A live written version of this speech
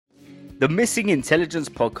The Missing Intelligence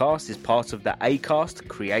podcast is part of the Acast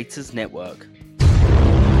Creators Network.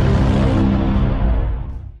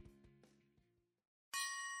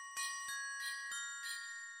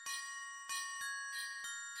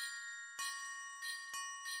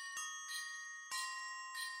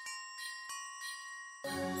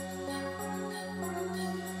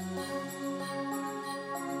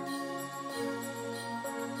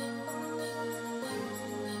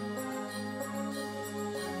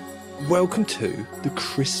 Welcome to the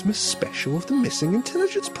Christmas special of the Missing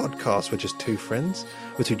Intelligence podcast. We're just two friends,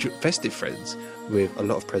 we're two festive friends with a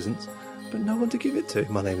lot of presents, but no one to give it to.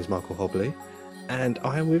 My name is Michael Hobley, and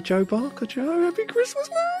I am with Joe Barker. Joe, happy Christmas,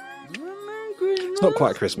 man! It's not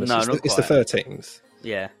quite Christmas. No, it's the 13th.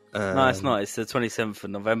 Yeah. No, it's not. It's the 27th of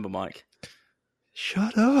November, Mike.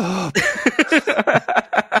 Shut up!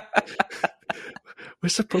 We're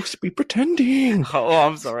supposed to be pretending. Oh,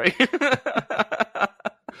 I'm sorry.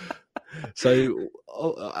 So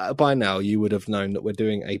by now you would have known that we're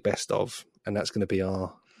doing a best of, and that's going to be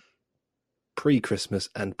our pre-Christmas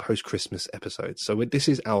and post-Christmas episodes. So this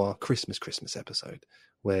is our Christmas episode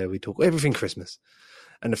where we talk everything Christmas.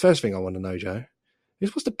 And the first thing I want to know, Joe,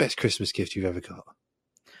 is what's the best Christmas gift you've ever got?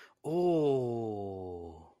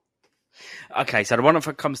 Oh. Okay, so the one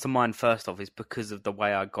that comes to mind first off is because of the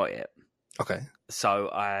way I got it. Okay. So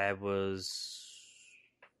I was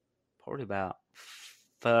probably about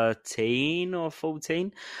 13 or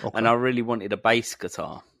 14, Okay. and I really wanted a bass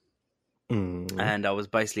guitar. Mm. And I was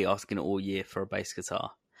basically asking all year for a bass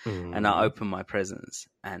guitar. Mm. And I opened my presents,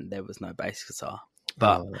 and there was no bass guitar.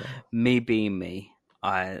 But me being me,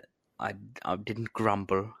 I didn't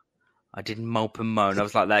grumble. I didn't mope and moan. I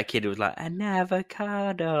was like that kid who was like, an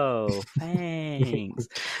avocado, thanks.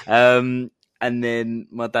 And then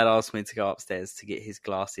my dad asked me to go upstairs to get his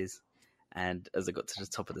glasses. And as I got to the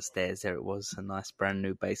top of the stairs, there it was, a nice brand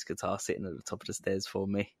new bass guitar sitting at the top of the stairs for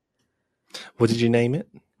me. What did you name it?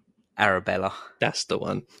 Arabella. That's the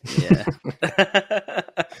one. Yeah.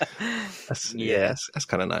 That's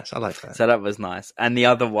kind of nice. I like that. So that was nice. And the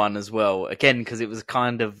other one as well, again, because it was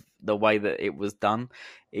kind of the way that it was done,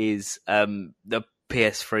 is the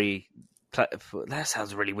PS3. That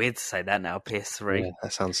sounds really weird to say that now, PS3. Yeah,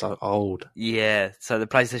 that sounds so old. Yeah, so the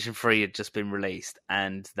PlayStation 3 had just been released,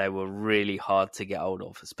 and they were really hard to get hold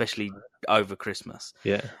of, especially over Christmas.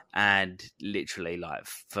 Yeah. And literally, like,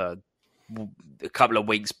 for a couple of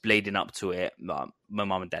weeks leading up to it, like, my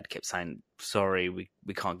mum and dad kept saying, sorry, we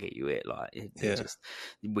can't get you it. Like,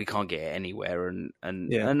 we can't get it anywhere. And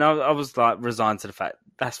I was, like, resigned to the fact,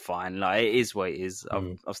 that's fine. Like, it is what it is.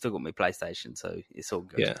 I've still got my PlayStation, so it's all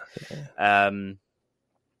good. Yeah. And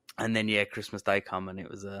then, Christmas Day come, and it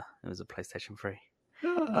was a PlayStation 3.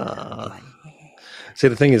 See,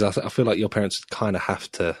 the thing is, I feel like your parents kind of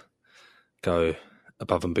have to go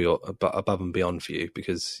above and beyond for you,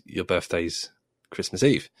 because your birthday's Christmas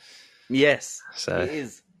Eve. Yes, so it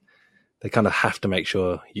is. They kind of have to make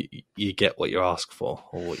sure you get what you ask for,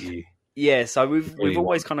 or what you. Yeah, so we've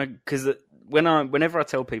always kind of, because whenever I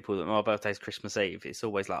tell people that my birthday's Christmas Eve, it's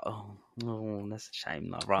always like, oh, that's a shame,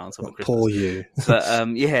 like right on top of Christmas. Poor you.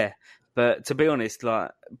 But but to be honest,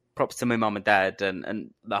 like, props to my mum and dad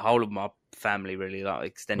and the whole of my family, really, like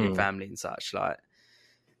extended family and such. Like,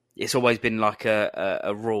 it's always been like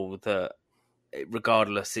a rule that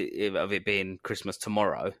regardless of it being Christmas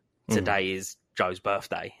tomorrow, today is Joe's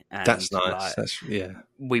birthday. And that's nice. Like,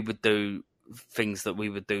 we would do things that we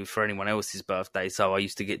would do for anyone else's birthday. So I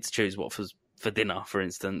used to get to choose what was for dinner, for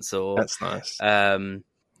instance. Or that's nice. And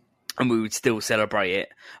we would still celebrate it,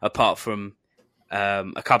 apart from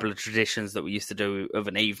a couple of traditions that we used to do of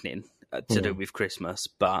an evening to do with Christmas.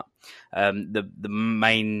 But the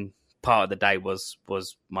main part of the day was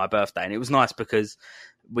my birthday, and it was nice because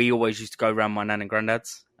we always used to go around my nan and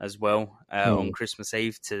granddad's as well on Christmas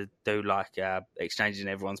Eve to do like exchanging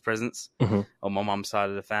everyone's presents on my mum's side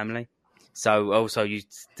of the family. So also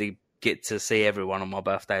used to get to see everyone on my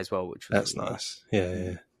birthday as well, which was that's really nice.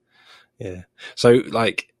 Yeah. So,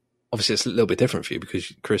 like, obviously it's a little bit different for you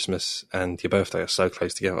because Christmas and your birthday are so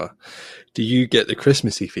close together. Do you get the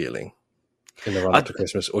Christmassy feeling in the run up to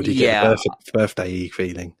Christmas, or do you get the birthday-y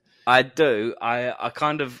feeling? I do. I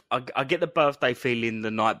kind of I get the birthday feeling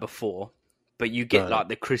the night before, but you get like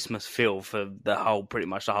the Christmas feel for pretty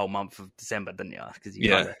much the whole month of December, don't you? Because you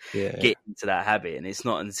kind of get into that habit, and it's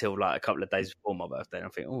not until like a couple of days before my birthday, and I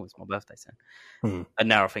think, oh, it's my birthday soon. And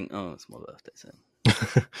now I think, oh, it's my birthday soon.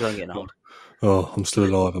 Because I'm getting old. Oh, I'm still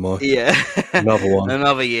alive, am I? Yeah. Another one.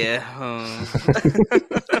 Another year. Oh.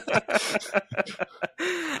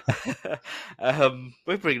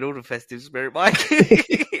 We're bringing all the festive spirit, Mike.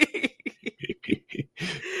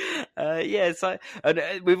 Yeah, so and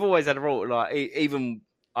we've always had a rule. Like even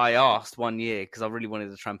I asked one year because I really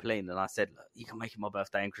wanted a trampoline, and I said, "Look, you can make it my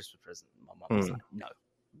birthday and Christmas present." My mum was like, "No,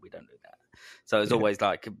 we don't do that." So it was always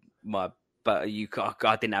like but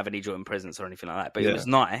I didn't have any joint presents or anything like that. But it was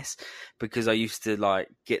nice because I used to like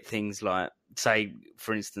get things like, say,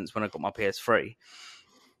 for instance, when I got my PS3,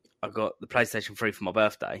 I got the PlayStation 3 for my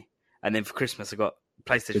birthday, and then for Christmas I got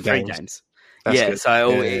PlayStation 3 games. Good. So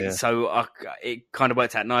it kind of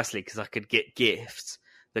worked out nicely because I could get gifts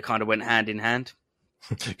that kind of went hand in hand.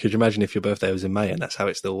 Could you imagine if your birthday was in May and that's how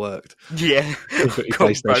it still worked? Yeah.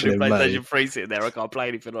 PlayStation 3 sitting there, I can't play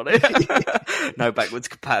anything on it. No backwards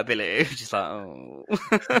compatibility. Just like, oh.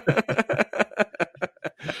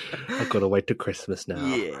 I've got to wait till Christmas now.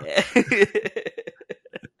 Yeah.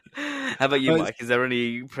 How about you, Mike? Is there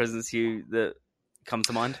any presents that come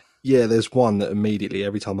to mind? Yeah, there's one that immediately,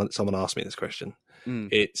 every time someone asks me this question,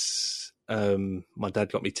 it's my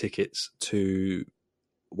dad got me tickets to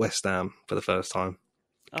West Ham for the first time.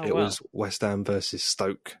 Oh, it was West Ham versus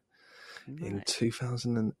Stoke in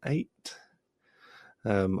 2008. I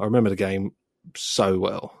remember the game so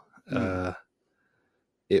well.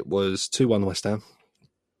 It was 2-1 West Ham.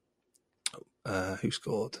 Who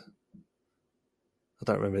scored? I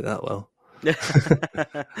don't remember it that well. I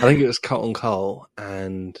think it was Carlton Cole,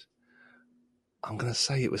 and I'm going to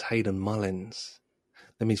say it was Hayden Mullins.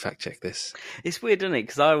 Let me fact check this. It's weird, isn't it?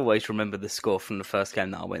 Because I always remember the score from the first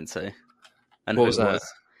game that I went to. And what was that?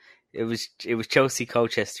 It was Chelsea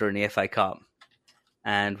Colchester in the FA Cup,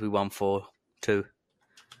 and we won 4-2. Okay,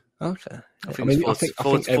 I think it was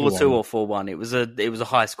 4-2 or 4-1. It was a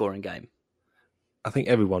high scoring game. I think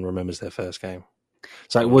everyone remembers their first game.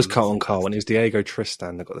 So it was Carlton Cole, and it was Diego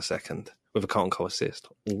Tristan that got the second with a Carlton Cole assist.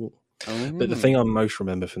 But the thing I most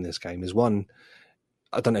remember from this game is one.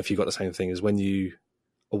 I don't know if you got the same thing, is when you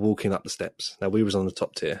are walking up the steps. Now we was on the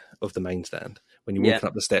top tier of the main stand. When you're walking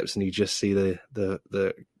up the steps and you just see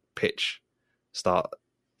the pitch start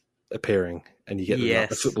appearing, and you get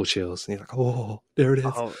the football chills, and you're like, "Oh, there it is!"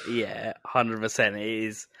 Oh yeah, 100%. It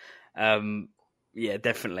is. Yeah,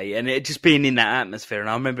 definitely. And it just being in that atmosphere. And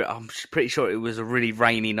I remember, I'm pretty sure it was a really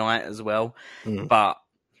rainy night as well. But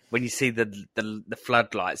when you see the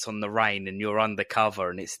floodlights on the rain and you're under cover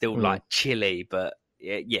and it's still like chilly, but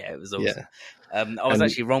it was awesome. Yeah. I was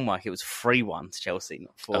actually wrong, Mike. It was 3-1 to Chelsea,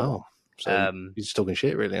 not 4. Oh, so you're just talking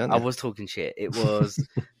shit, really, aren't you? I was talking shit. It was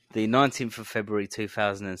the 19th of February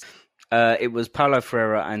 2000. It was Paulo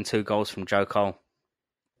Ferreira and 2 goals from Joe Cole.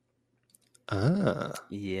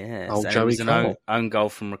 Yes. Oh, Joey it was Cole. An own goal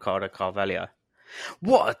from Ricardo Carvalho.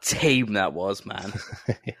 What a team that was, man.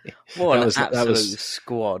 What an absolute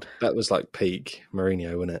squad. That was like peak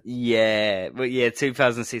Mourinho, wasn't it? Yeah. But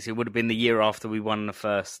 2006, it would have been the year after we won the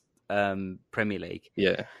first Premier League.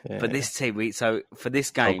 Yeah. But this team, so for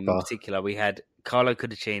this game in particular, we had Carlo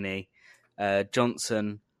Cudicini,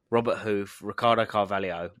 Johnson, Robert Huth, Ricardo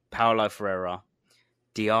Carvalho, Paulo Ferreira,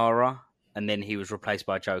 Diarra, and then he was replaced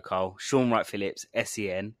by Joe Cole, Sean Wright-Phillips,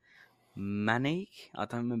 Sen, Manik, I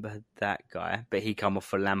don't remember that guy, but he come off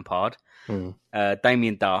for Lampard.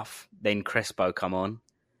 Damien Duff, then Crespo come on,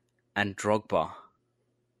 and Drogba.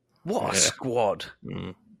 What a squad.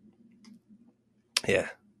 Yeah,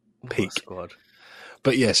 peak squad.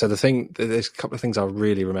 But yeah, so there's a couple of things I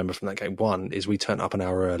really remember from that game. One is we turned up an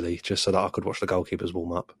hour early just so that I could watch the goalkeepers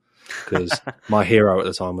warm up, because my hero at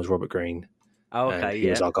the time was Robert Green. Oh, okay, he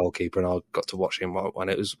was our goalkeeper, and I got to watch him. And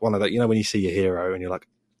it was one of that, when you see your hero and you're like,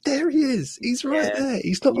 there he is, he's right there,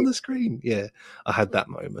 he's not on the screen. Yeah, I had that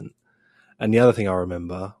moment. And the other thing I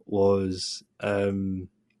remember was, who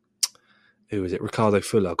was it? Ricardo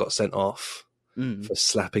Fuller got sent off for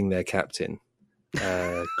slapping their captain,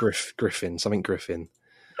 Griffin. So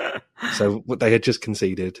they had just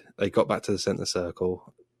conceded. They got back to the centre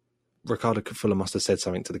circle. Ricardo Fuller must have said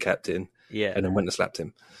something to the captain, and then went and slapped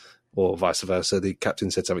him. Or vice versa, the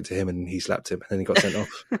captain said something to him and he slapped him, and then he got sent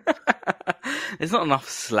off. There's not enough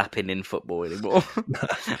slapping in football anymore.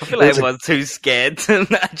 I feel like everyone's too scared to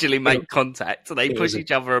actually make contact, so they push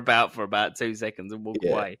each other about for about 2 seconds and walk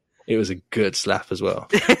away. It was a good slap as well.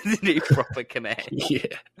 Didn't he proper connect?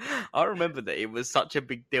 Yeah. I remember that it was such a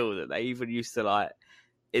big deal that they even used to, like,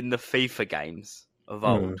 in the FIFA games of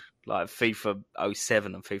old, like FIFA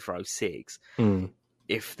 07 and FIFA 06,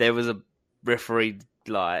 if there was a referee,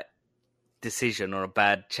 like, decision or a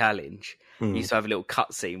bad challenge, you used to have a little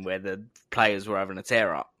cutscene where the players were having a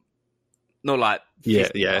tear up, not like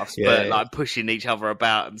but like pushing each other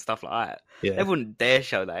about and stuff like that. They wouldn't dare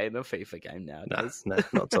show that in a FIFA game nowadays. No,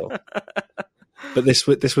 not at all. But this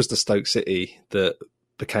was the Stoke City that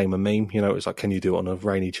became a meme. It was like, can you do it on a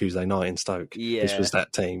rainy Tuesday night in Stoke? This was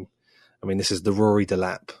that team. I mean, this is the Rory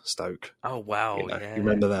Delap Stoke. Oh wow! You Yeah.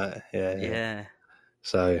 remember that? Yeah. Yeah.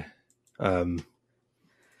 So,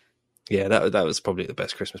 yeah, that was probably the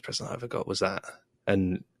best Christmas present I ever got. Was that?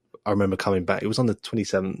 And I remember coming back. It was on the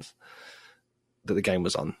 27th that the game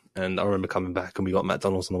was on, and I remember coming back and we got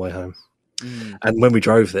McDonald's on the way home. And when we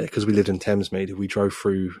drove there, because we lived in Thamesmead, we drove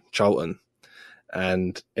through Charlton.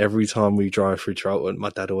 And every time we drive through Charlton, my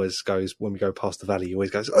dad always goes, when we go past the valley, he always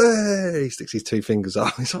goes, hey! He sticks his 2 fingers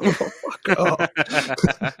up. He's like, oh, fuck off.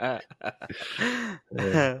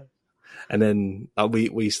 Yeah. And then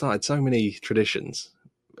we started so many traditions,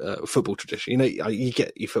 football tradition. You know, you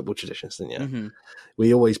get your football traditions, don't you? Mm-hmm.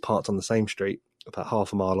 We always parked on the same street, about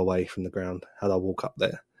half a mile away from the ground. Had I walk up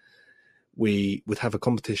there, we would have a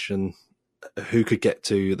competition who could get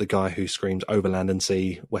to the guy who screams Overland and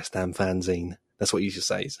Sea, West Ham fanzine. That's what you should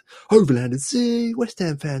say. Overland and Sea, West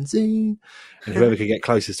Ham fanzine. And whoever could get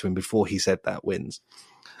closest to him before he said that wins.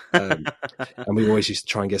 And we always used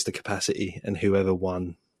to try and guess the capacity, and whoever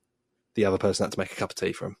won, the other person had to make a cup of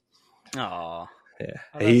tea for him. Oh, yeah.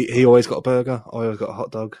 He always got a burger. I always got a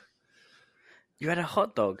hot dog. You had a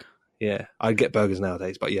hot dog? Yeah. I get burgers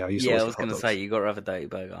nowadays, but yeah, I used to. Yeah, I was going to say, you got to have a dirty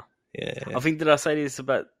burger. Yeah. I think, did I say this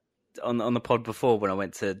about on the pod before when I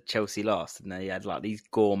went to Chelsea last, and they had like these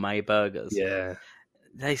gourmet burgers? Yeah.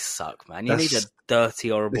 They suck, man. You need a dirty,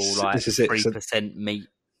 horrible, 3% meat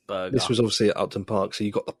burger. This was obviously at Upton Park, so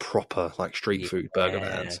you got the proper like street food burger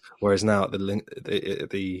vans. Whereas now at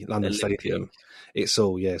the London Stadium, it's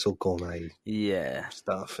all gourmet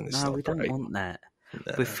stuff. And it's we don't want that.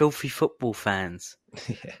 No. We're filthy football fans.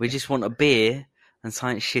 We just want a beer and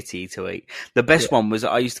something shitty to eat. The best one was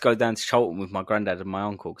I used to go down to Charlton with my granddad and my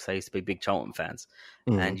uncle because they used to be big Charlton fans,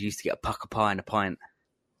 and you used to get a pucker pie and a pint.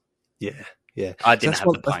 Yeah, yeah. I didn't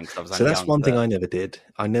have the pint because I was so that's one thing I never did.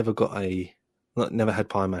 I never never had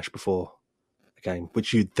pie mash before a game,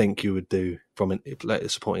 which you'd think you would do from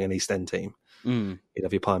supporting an East End team. You'd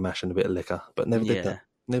have your pie mash and a bit of liquor, but never did that.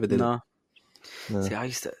 Never did it. No.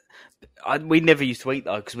 See, we never used to eat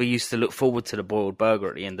though because we used to look forward to the boiled burger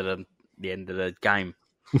at the end of the game.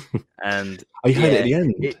 And you had it at the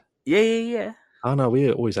end? Yeah. Oh no,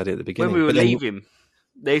 we always had it at the beginning. When we were leaving,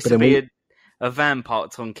 there used to be a van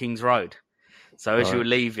parked on King's Road. So as you were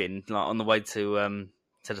leaving, like on the way to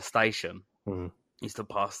the station, you used to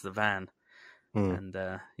pass the van, and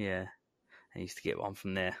I used to get one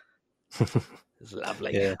from there. It's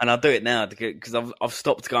lovely, and I'll do it now because I've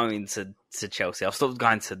stopped going to Chelsea. I've stopped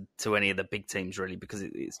going to any of the big teams really because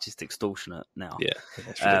it's just extortionate now.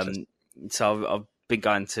 So I've been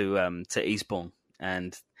going to Eastbourne,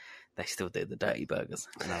 and they still do the dirty burgers,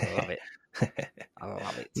 and I love it. I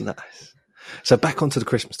love it. Nice. So back onto the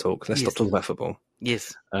Christmas talk. Let's stop talking about football.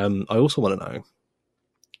 Yes. I also want to know,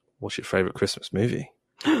 what's your favourite Christmas movie?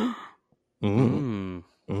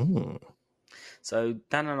 So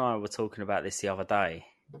Dan and I were talking about this the other day.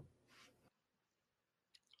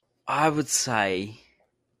 I would say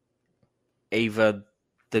either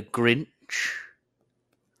The Grinch.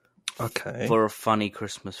 Okay. For a funny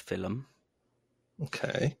Christmas film.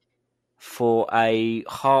 Okay. For a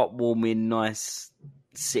heartwarming, nice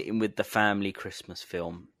sitting with the family Christmas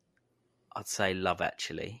film, I'd say Love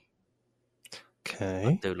Actually. Okay.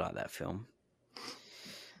 I do like that film.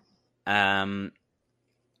 And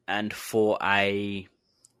for I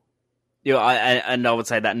would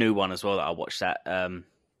say that new one as well that I watched, that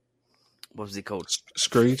what was it called?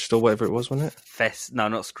 Scrooged or whatever it was, wasn't it? No,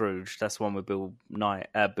 not Scrooge. That's the one with Bill Murray.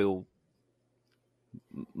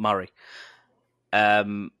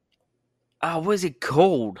 What is it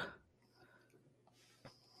called?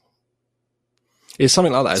 It's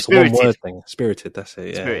something like that. It's Spirited. a one-word thing. Spirited, that's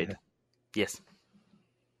it. Yeah. Spirited. Yes.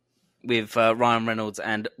 With Ryan Reynolds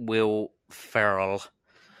and Will Ferrell.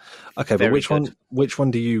 Okay, but which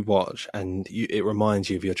one do you watch and it reminds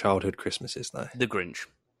you of your childhood Christmases, though? The Grinch.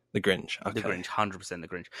 The Grinch, okay. The Grinch, 100% The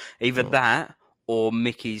Grinch. Either that or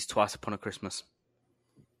Mickey's Twice Upon a Christmas.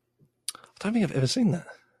 I don't think I've ever seen that.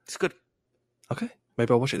 It's good. Okay,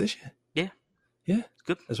 maybe I'll watch it this year. Yeah. Yeah. It's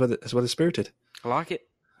good. As well as Spirited. I like it.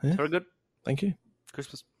 Yeah. Very good. Thank you.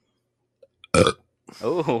 Christmas.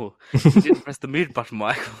 Oh, you didn't press the mute button,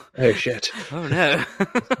 Michael. Oh, shit. Oh, no.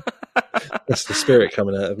 That's the spirit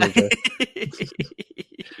coming out of me, Joe.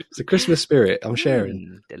 It's the Christmas spirit. I'm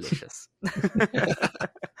sharing. Delicious.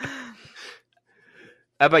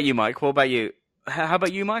 How about you, Mike? What about you? How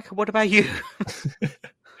about you, Mike? What about you?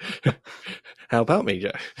 How about me,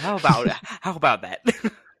 Joe? How about that?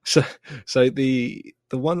 So the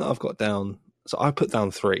one that I've got down. So I put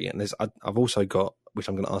down 3, and I've also got, which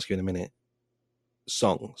I'm going to ask you in a minute,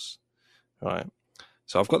 songs. Right.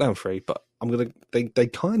 So I've got down 3, but I'm gonna they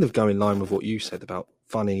kind of go in line with what you said about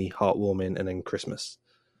funny, heartwarming, and then Christmas.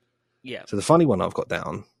 Yeah. So the funny one I've got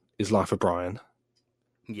down is Life of Brian.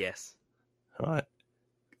 Yes. All right.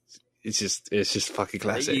 It's just fucking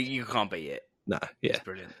classic. You can't beat it. No, yeah. It's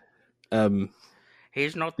brilliant.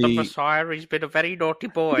 He's not the Messiah. He's been a very naughty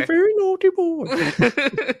boy. A very naughty boy.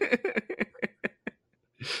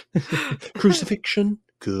 Crucifixion,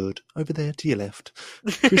 good. Over there to your left.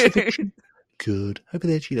 Crucifixion, good. Over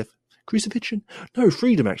there to your left. Crucifixion. No,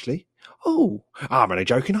 freedom, actually. Oh, I'm only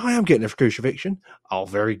joking. I am getting a crucifixion. Oh,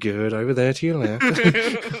 very good. Over there to your left.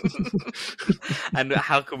 And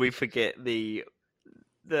how can we forget the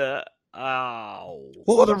What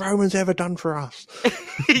have the Romans ever done for us?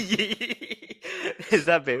 Is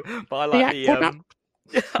that bit? But I like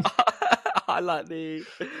I like the.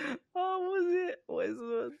 Oh, what was it? What is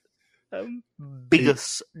the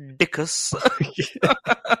Bigus Dickus?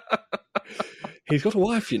 He's got a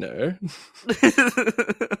wife, you know.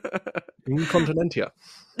 Incontinentia.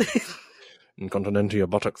 Incontinentia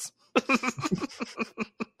buttocks. I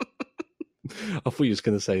thought you were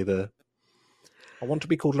going to say I want to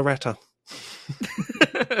be called Loretta.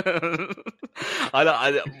 One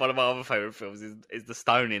of my other favourite films is The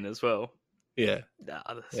Stoning as well. Yeah.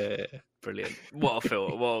 Yeah. Brilliant. What a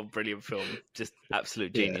film. What a brilliant film. Just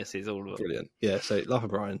absolute geniuses, all of them. Brilliant. Yeah, so Life of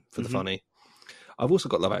Brian for the funny. I've also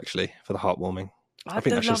got Love Actually for the heartwarming. I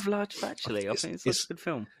think love Love Actually. I think it's a good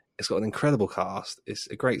film. It's got an incredible cast. It's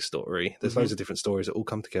a great story. There's loads of different stories that all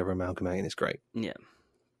come together, amalgamate, and it's great. Yeah.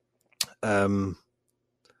 And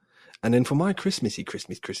then for my Christmassy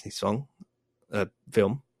song,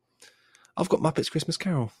 film, I've got Muppets Christmas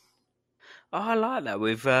Carol. Oh, I like that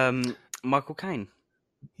with Michael Caine.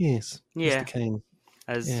 Yes. Yeah. Mr. Caine.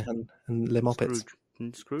 And Le Muppets.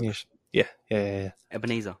 Scrooge? Yes. Yeah.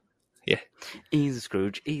 Ebenezer. Yeah. He's a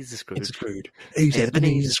Scrooge. He's a Scrooge. It's a Scrooge. He's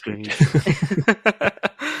Ebenezer Scrooge.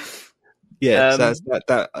 Yeah, so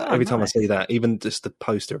every time I see that, even just the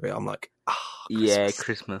poster of it, I'm like, Christmas. Yeah,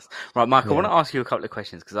 Christmas. Right, Mike, I want to ask you a couple of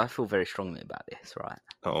questions because I feel very strongly about this, right?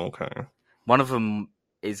 Oh, okay. One of them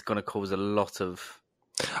is going to cause a lot of...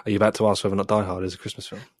 Are you about to ask whether or not Die Hard is a Christmas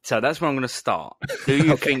film? So that's where I'm going to start. Do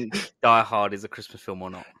you think Die Hard is a Christmas film or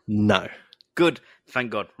not? No. Good. Thank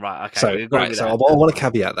God. Right, okay. So I want to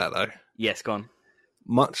caveat that, though. Yes, go on.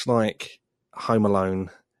 Much like Home Alone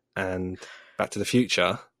and Back to the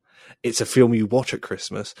Future, it's a film you watch at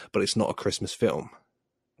Christmas, but it's not a Christmas film.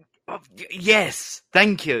 Yes,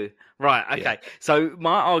 thank you. Right, okay. Yeah. So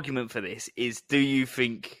my argument for this is, do you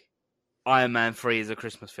think Iron Man 3 is a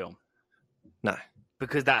Christmas film? No.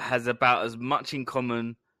 Because that has about as much in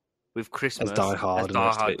common with Christmas as Die Hard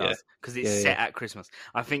does. Because it's set at Christmas.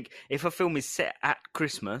 I think if a film is set at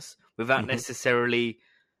Christmas without necessarily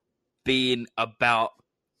being about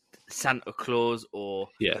Santa Claus or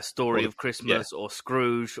the story of Christmas or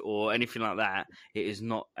Scrooge or anything like that, it is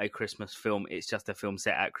not a Christmas film. It's just a film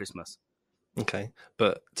set at Christmas. Okay,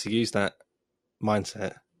 but to use that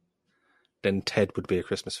mindset, then Ted would be a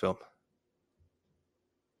Christmas film.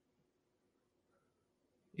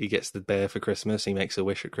 He gets the bear for Christmas. He makes a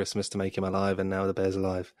wish at Christmas to make him alive, and now the bear's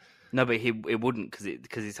alive. No, but it wouldn't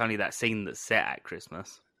because it's only that scene that's set at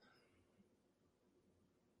Christmas.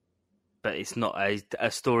 But it's not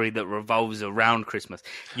a story that revolves around Christmas.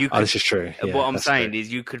 This is true. Yeah, what I'm saying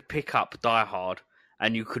is you could pick up Die Hard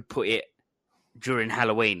and you could put it during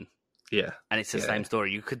Halloween. Yeah. And it's the same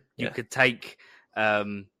story. You could take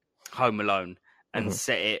Home Alone and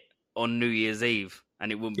set it on New Year's Eve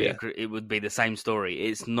and it wouldn't be it would be the same story.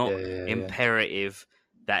 It's not imperative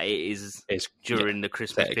that it's during the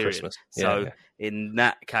Christmas period. Christmas. So in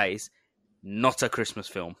that case, not a Christmas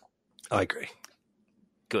film. I agree.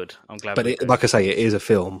 Good. I'm glad. But like I say, it is a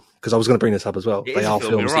film because I was going to bring this up as well. They are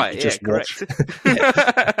films that you just watch.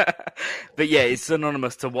 But it's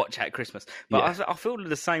synonymous to watch at Christmas. But I feel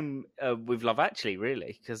the same with Love Actually,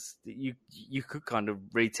 really, because you could kind of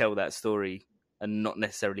retell that story and not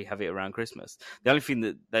necessarily have it around Christmas. The only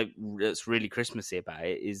thing that's really Christmassy about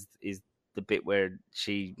it is the bit where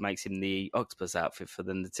she makes him the octopus outfit for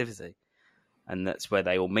the nativity, and that's where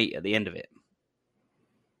they all meet at the end of it.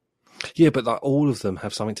 Yeah, but like all of them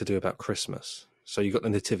have something to do about Christmas. So you've got the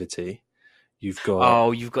nativity, you've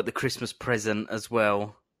got the Christmas present as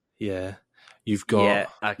well. Yeah, you've got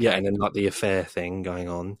and then like the affair thing going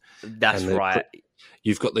on. That's right.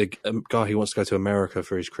 You've got the guy who wants to go to America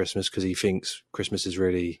for his Christmas because he thinks Christmas is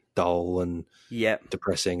really dull and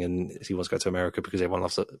depressing, and he wants to go to America because everyone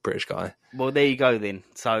loves a British guy. Well, there you go then.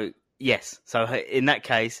 So yes, so in that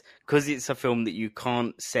case, because it's a film that you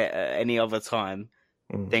can't set at any other time.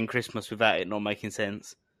 Then Christmas without it not making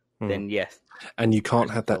sense, then yes. And you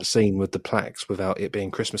can't have that scene with the plaques without it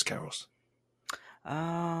being Christmas carols.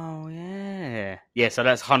 Oh, yeah. So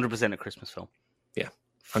that's 100% a Christmas film. Yeah,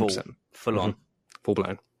 100%. Full on. Full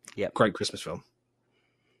blown. Yeah. Great Christmas film.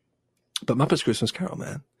 But Muppets Christmas Carol,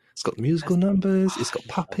 man. It's got musical numbers. It's got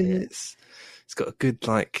puppets. It's got a good,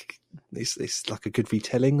 it's like a good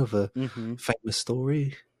retelling of a famous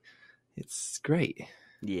story. It's great.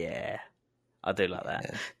 Yeah. I do like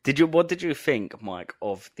that. Yeah. What did you think, Mike,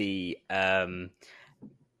 of the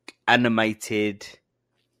animated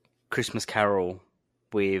Christmas Carol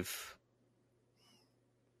with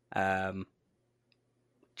Jim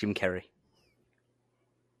Carrey?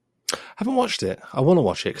 I haven't watched it. I want to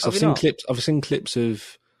watch it because I've seen clips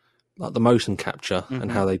of like the motion capture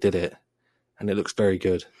and how they did it, and it looks very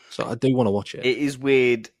good. So I do want to watch it. It is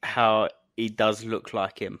weird how he does look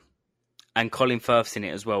like him. And Colin Firth's in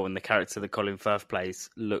it as well, and the character that Colin Firth plays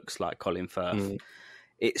looks like Colin Firth.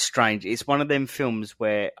 It's strange. It's one of them films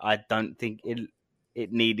where I don't think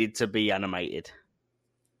it needed to be animated.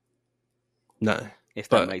 No. If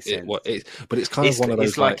that makes sense. But it's kind of one of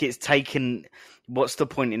those... It's like it's taken... What's the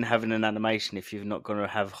point in having an animation if you're not going to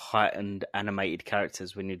have heightened animated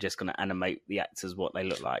characters when you're just going to animate the actors what they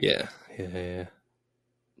look like? Yeah. Bit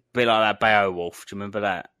like that Beowulf. Do you remember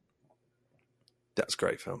that? That's a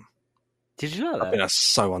great film. Did you like that? I think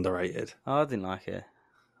that's so underrated. Oh, I didn't like it.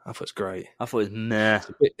 I thought it's great. I thought it was meh.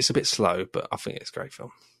 It's a bit slow, but I think it's a great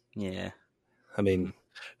film. Yeah. I mean,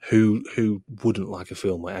 who wouldn't like a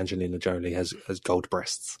film where Angelina Jolie has gold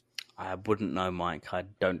breasts? I wouldn't know, Mike. I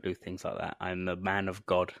don't do things like that. I'm a man of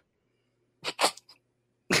God.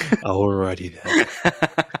 Alrighty then.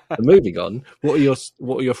 Moving on. What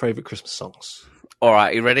are your favourite Christmas songs? All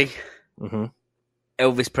right, you ready? Mm-hmm.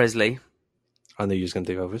 Elvis Presley. I knew you was going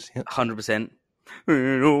to do Elvis. Yeah, 100%.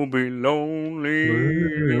 It'll be lonely.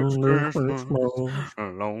 Lonely.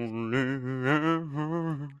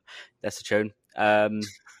 That's the tune.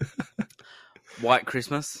 White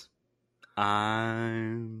Christmas.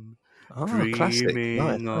 I'm dreaming classic.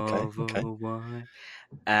 of Okay. a white.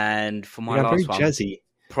 And for my last very one, jazzy.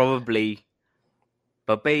 probably,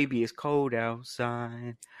 but baby, it's cold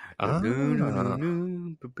outside. But baby,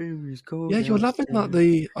 it's cold Yeah, you're outside. loving like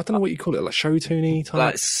I don't know what you call it, like show tuney type.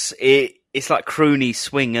 Like it's like croony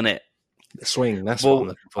swing, isn't it? Swing. That's what I'm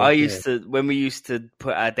looking for. I used to when we used to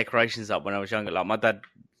put our decorations up when I was younger. Like my dad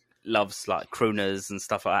loves like crooners and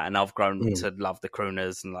stuff like that, and I've grown to love the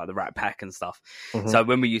crooners and like the Rat Pack and stuff. So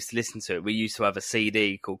when we used to listen to it, we used to have a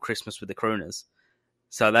CD called Christmas with the Crooners.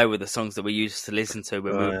 So they were the songs that we used to listen to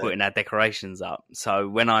when we were putting our decorations up. So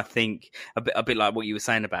when I think a bit like what you were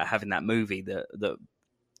saying about having that movie that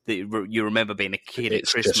you remember being a kid at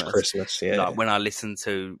Christmas. Just Christmas, yeah. Like when I listen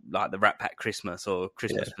to like the Rat Pack Christmas or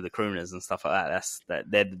Christmas with the Crooners and stuff like that,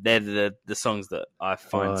 they're the songs that I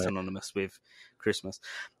find synonymous with Christmas.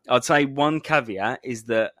 I'd say one caveat is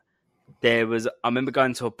that I remember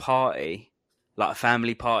going to a party, like a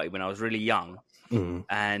family party when I was really young.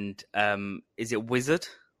 And is it Wizard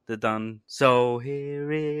that done So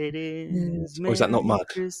Here It Is? Or is that not Mud?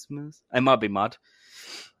 Christmas. It might be Mud.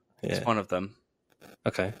 Yeah. It's one of them.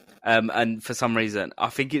 Okay. And for some reason, I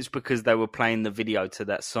think it's because they were playing the video to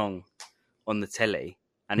that song on the telly,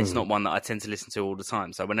 and it's not one that I tend to listen to all the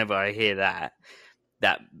time. So whenever I hear that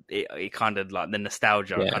it kind of like the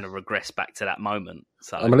nostalgia kind of regress back to that moment.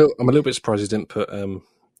 So I'm a little bit surprised he didn't put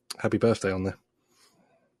Happy Birthday on there.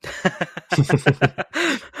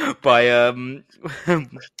 By what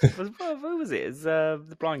was it? It's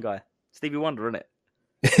the blind guy, Stevie Wonder, isn't it?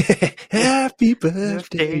 Happy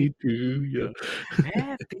birthday to you.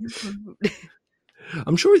 Happy birthday.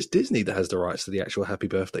 I'm sure it's Disney that has the rights to the actual Happy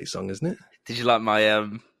Birthday song, isn't it? Did you like my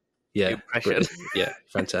impression? Brilliant. Yeah,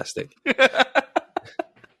 fantastic.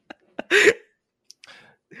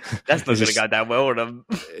 That's not going to go down well on them.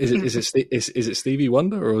 Is it Stevie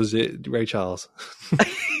Wonder or is it Ray Charles?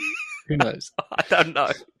 Who knows? I don't know.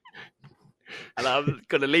 And I'm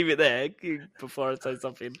going to leave it there before I say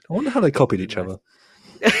something. I wonder how they copied each other.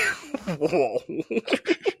 Whoa.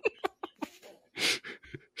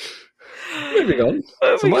 Moving on.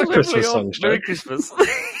 Some My Christmas songs, Joe. Merry Christmas.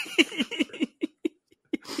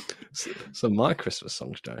 Some My Christmas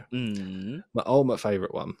songs, Joe. My ultimate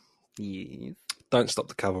favourite one. Yes. Don't Stop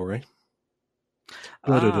the Cavalry.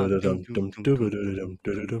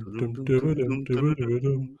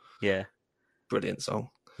 Yeah. Brilliant song.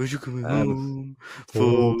 Who's you coming home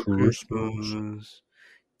for Christmas?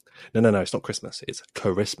 No, it's not Christmas. It's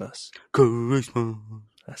Christmas. Christmas.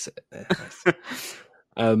 That's it.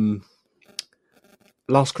 Yeah,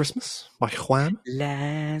 Last Christmas by Wham.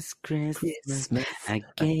 Last Christmas, I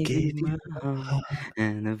gave you my heart,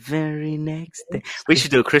 and the very next day. We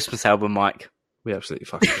should do a Christmas album, Mike. We absolutely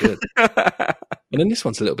fucking did. And then this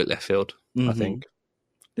one's a little bit left field, I think.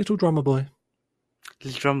 Little Drummer Boy.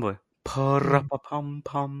 Little Drum Boy.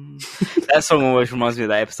 Pa-ra-pa-pum-pum. That song always reminds me of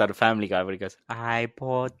that episode of Family Guy where he goes, I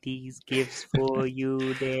bought these gifts for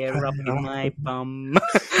you, they're up in my bum.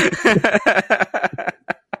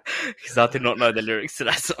 Because I did not know the lyrics to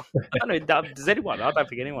that song. I don't know, does anyone? I don't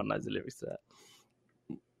think anyone knows the lyrics to that.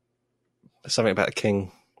 Something about a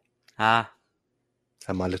king. And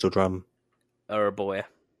my little drum. Or a boy.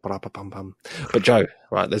 Ba-da-ba-bum-bum. But Joe,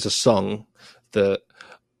 right, there's a song that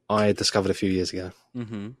I discovered a few years ago.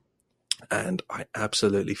 And I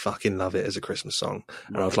absolutely fucking love it as a Christmas song.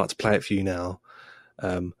 And I would like to play it for you now.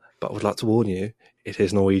 But I would like to warn you, it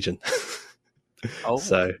is Norwegian.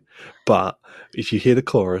 But if you hear the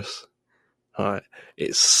chorus, right,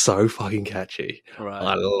 it's so fucking catchy. Right.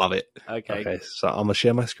 I love it. Okay. So I'm going to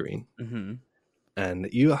share my screen. And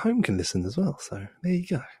you at home can listen as well. So there you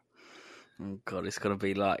go. Oh, God, it's going to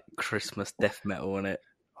be like Christmas death metal, isn't it?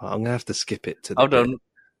 I'm going to have to skip it to the Hold on.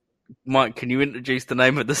 Mike, can you introduce the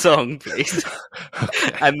name of the song, please?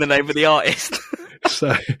 And the name of the artist?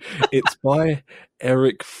 So it's by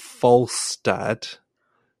Eric Volstad,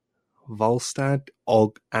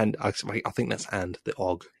 Og, and I think that's and the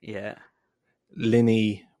Og. Yeah.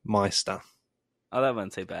 Linny Meister. Oh, that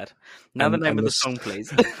wasn't too bad. Now the name of the song, please.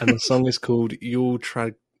 And the song is called Yule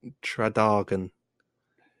Tradagen,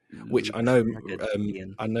 which I know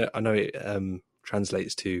it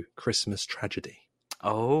translates to Christmas tragedy.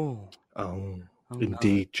 Oh,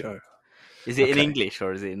 indeed, no. Joe. Is it in English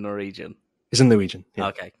or is it in Norwegian? It's in Norwegian. Yeah.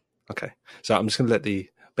 Okay. So I'm just going to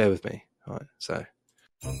bear with me. All right. So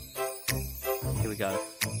here we go.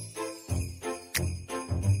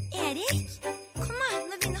 Erik, kom her,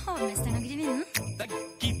 nå begynner hovmesteren og grevinnen.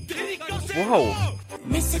 Wow.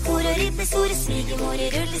 Nissekor og ribbe, store svigermor I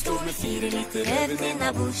rullestol med 4 liter rødvin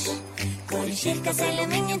innabords. Går I kirka selv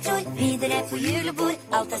om ingen tror, videre på julebord,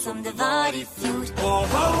 alt som det var I fjor. Ho,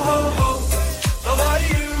 ho, ho, ho, da var det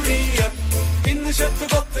jul igjen, pinnekjøtt og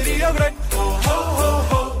godteri og grønt. Ho, ho, ho,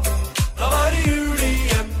 ho, da var det jul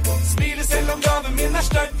igjen, smiler selv om gaven min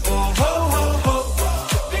støtt. Ho, ho, ho, ho,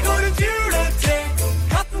 vi går rundt juletre,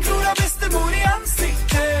 katten klor av bestemor I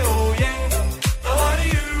ansiktet. Oh yeah, da var det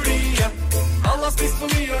jul igjen, alle har spist for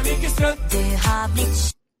mye og like strøtt. Du har blitt...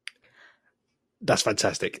 That's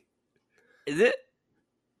fantastic. Is it?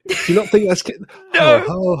 Do you not think that's No.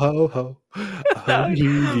 Ho, ho, ho, ho.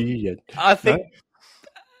 Yeah. I think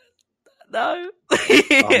no.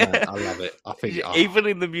 Man, I love it. I think even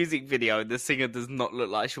in the music video, the singer does not look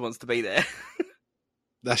like she wants to be there.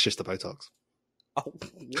 that's just the Botox. Oh.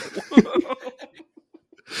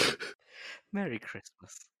 Merry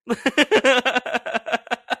Christmas.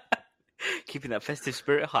 Keeping that festive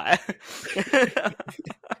spirit high.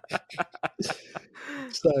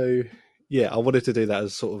 So, yeah, I wanted to do that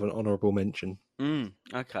as sort of an honourable mention.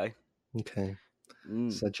 Okay.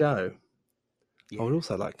 So, Joe, Yeah. I would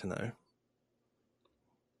also like to know,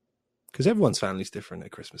 because everyone's family's different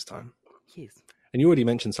at Christmas time. Yes. And you already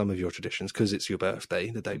mentioned some of your traditions because it's your birthday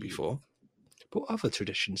the day before. But what other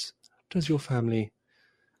traditions does your family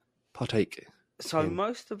partake So in?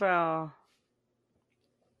 most of our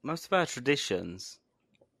traditions,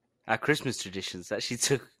 our Christmas traditions, actually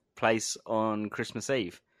took place on Christmas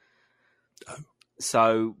Eve. Oh.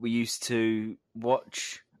 So we used to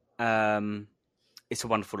watch It's a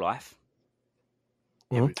Wonderful Life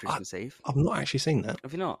every Christmas Eve. I've not actually seen that.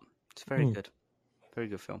 Have you not? It's very good. Very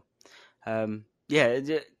good film. Yeah,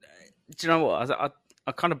 do you know what?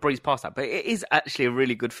 I kind of breezed past that, but it is actually a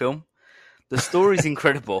really good film. The story's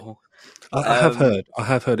incredible. I have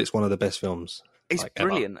heard it's one of the best films. It's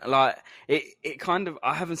brilliant. Ever. Like it kind of.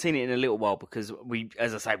 I haven't seen it in a little while because we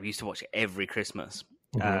used to watch it every Christmas.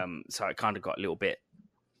 So it kind of got a little bit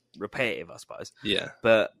repetitive, I suppose. Yeah.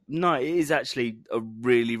 But no, it is actually a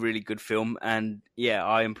really, really good film, and yeah,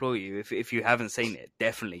 I implore you if you haven't seen it,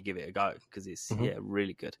 definitely give it a go because it's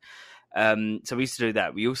really good. So we used to do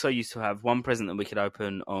that. We also used to have one present that we could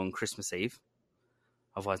open on Christmas Eve,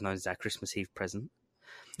 otherwise known as our Christmas Eve present.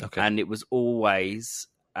 Okay. And it was always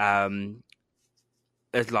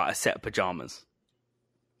as like a set of pajamas.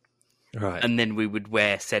 Right. And then we would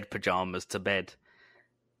wear said pajamas to bed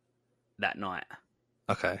that night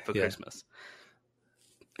for Christmas.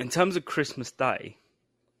 In terms of Christmas Day,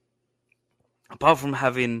 apart from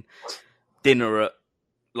having dinner at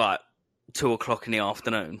like 2:00 in the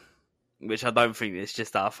afternoon, which I don't think it's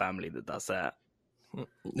just our family that does that.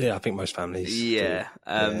 Yeah, I think most families. Yeah.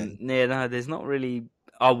 No, there's not really.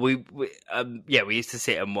 Oh, we used to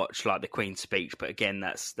sit and watch like the Queen's speech, but again,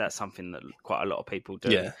 that's something that quite a lot of people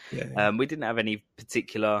do. Yeah. We didn't have any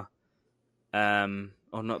particular,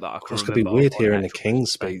 or not that I can remember. It's going to be weird hearing the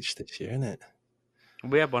King's speech this year, isn't it?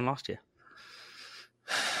 We had one last year.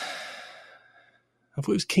 I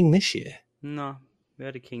thought it was King this year. No, we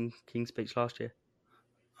had a King speech last year.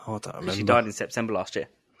 Oh, I don't remember. She died in September last year.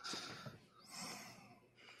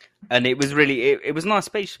 And it was really, it was a nice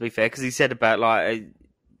speech, to be fair, because he said about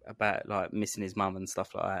missing his mum and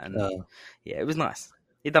stuff like that. And yeah, it was nice.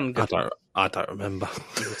 He done good. I don't remember.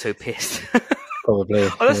 You were too pissed. Probably.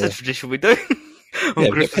 Oh, that's a tradition we do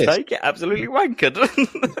on Christmas Day. Get absolutely wankered.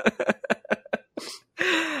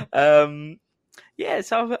 Yeah,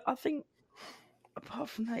 so I think apart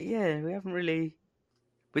from that, yeah, we haven't really.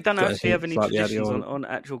 We don't actually have any traditions on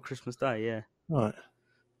actual Christmas Day. Yeah. Right.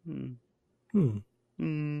 Not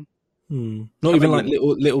even like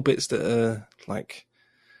little bits that are like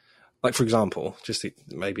for example, just to,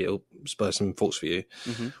 maybe it'll spur some thoughts for you.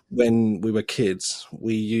 Mm-hmm. When we were kids,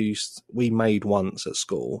 we made once at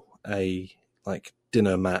school a like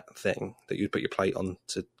dinner mat thing that you'd put your plate on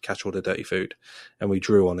to catch all the dirty food, and we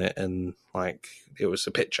drew on it, and like it was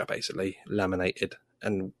a picture basically laminated,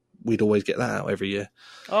 and we'd always get that out every year.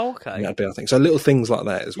 Oh, okay. That'd be our thing. So little things like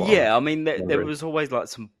that as well. Yeah, I mean, there was always like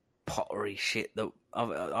some pottery shit that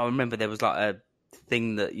I remember. There was like a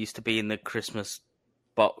thing that used to be in the Christmas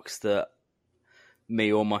box that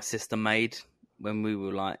me or my sister made when we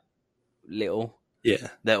were like little. Yeah,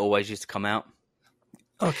 that always used to come out.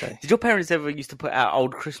 Okay. Did your parents ever used to put out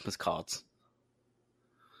old Christmas cards?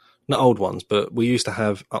 Not old ones, but we used to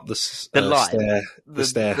have up the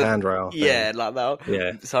stair handrail. Yeah, like that.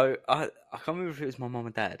 Yeah. So I can't remember if it was my mum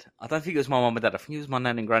and dad. I don't think it was my mum and dad. I think it was my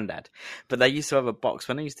nan and granddad. But they used to have a box.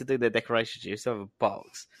 When they used to do their decorations, they used to have a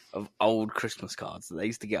box of old Christmas cards that they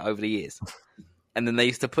used to get over the years. And then they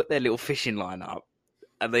used to put their little fishing line up,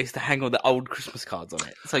 and they used to hang all the old Christmas cards on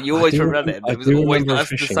it. So you always remember it. There was always the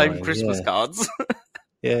same Christmas cards.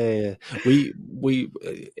 Yeah.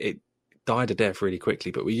 It died a death really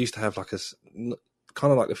quickly, but we used to have like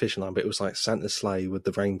kind of like the fishing line, but it was like Santa's sleigh with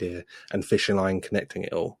the reindeer and fishing line connecting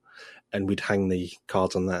it all, and we'd hang the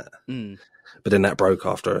cards on that. Mm. But then that broke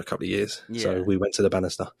after a couple of years, so we went to the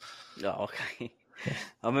banister. Oh, okay. Yeah.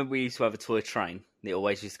 I remember we used to have a toy train. It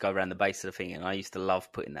always used to go around the base of the thing, and I used to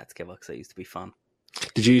love putting that together because it used to be fun.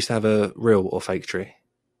 Did you used to have a real or fake tree?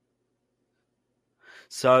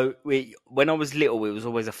 So when I was little, it was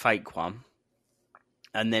always a fake one.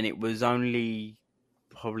 And then it was only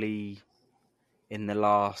probably in the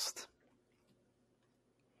last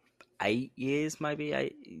 8 years,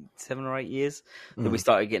 maybe 7 or 8 years, that we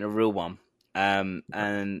started getting a real one.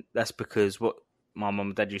 And that's because what my mum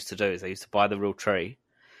and dad used to do is they used to buy the real tree.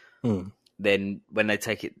 Then when they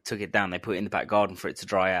took it down, they put it in the back garden for it to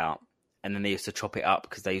dry out. And then they used to chop it up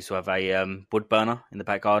because they used to have a wood burner in the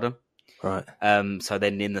back garden. Right. So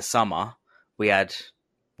then in the summer, we had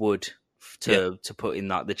wood to put in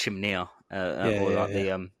like the chimney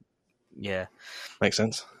makes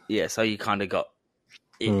sense. Yeah, so you kind of got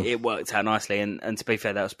it worked out nicely, and to be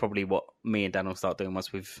fair, that was probably what me and Dan will start doing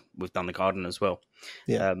once we've done the garden as well.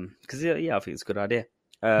 Yeah, because I think it's a good idea.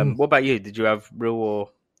 What about you? Did you have real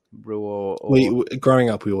or?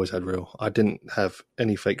 Growing up, we always had real. I didn't have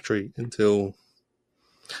any fake tree until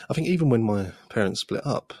I think even when my parents split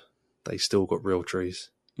up, they still got real trees.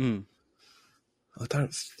 I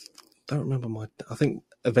don't remember I think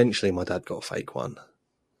eventually my dad got a fake one.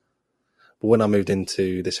 But when I moved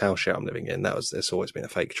into this house I'm living in, there's always been a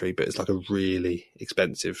fake tree, but it's like a really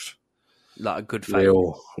expensive, like a good fake.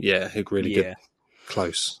 Real, really good,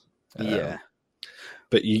 close. But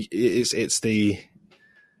it's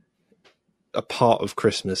a part of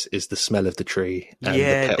Christmas is the smell of the tree and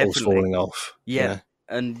the petals falling off.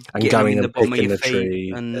 And going in the and bottom of picking your the feet,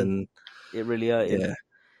 tree and it really hurt.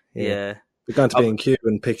 Yeah. We're going to B&Q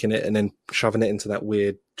and picking it and then shoving it into that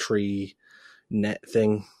weird tree net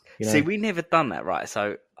thing. You know? See, we never done that, right?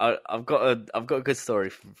 So I've got a good story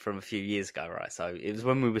from a few years ago, right? So it was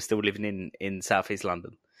when we were still living in Southeast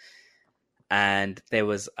London, and there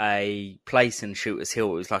was a place in Shooters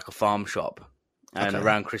Hill. It was like a farm shop, and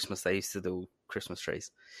around Christmas they used to do Christmas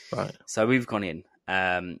trees. Right. So we've gone in,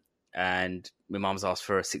 and my mum's asked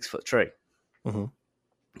for a 6-foot tree. Mm-hmm.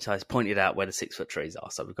 So it's pointed out where the 6-foot trees are.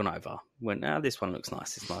 So we've gone over. Went, this one looks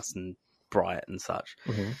nice. It's nice and bright and such.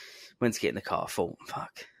 Mm-hmm. Went to get in the car. Thought,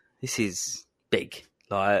 fuck, this is big.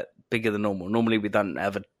 Like, bigger than normal. Normally we don't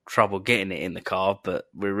have trouble getting it in the car, but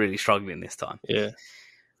we're really struggling this time. Yeah.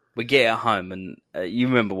 We get it home, and you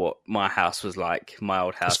remember what my house was like, my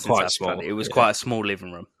old house. It's quite small. It was quite a small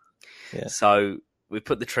living room. Yeah. So we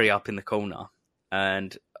put the tree up in the corner,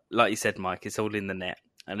 and like you said, Mike, it's all in the net.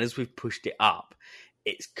 And as we've pushed it up,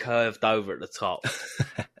 it's curved over at the top.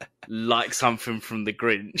 like something from the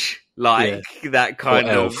Grinch, like that Or kind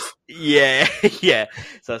of Elf. yeah.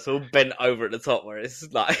 So it's all bent over at the top where it's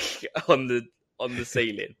like on the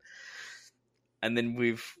ceiling, and then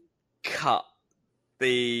we've cut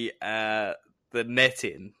the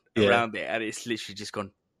netting around it, and it's literally just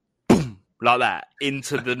gone boom like that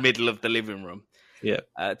into the middle of the living room. Yeah.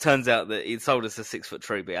 Turns out that he sold us a 6-foot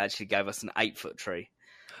tree, but it actually gave us an 8-foot tree.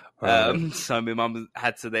 So my mum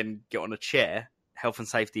had to then get on a chair. Health and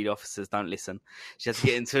safety officers don't listen. She had to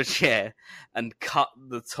get into a chair and cut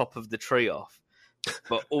the top of the tree off.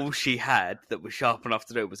 But all she had that was sharp enough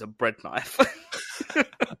to do was a bread knife.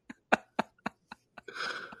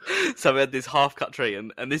 So we had this half-cut tree,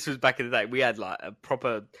 and this was back in the day. We had like a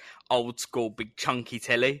proper old-school, big, chunky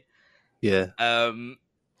telly. Yeah.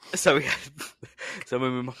 So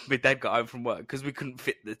when my dad got home from work, because we couldn't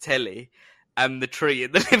fit the telly and the tree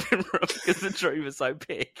in the living room because the tree was so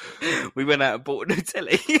big, we went out and bought a new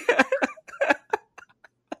telly.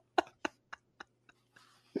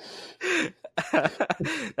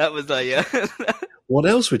 That was like What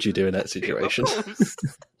else would you do in that situation?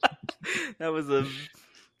 that was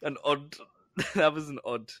an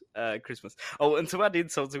odd Christmas. Oh, and to add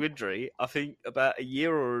insult to injury, I think about a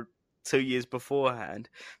year or 2 years beforehand,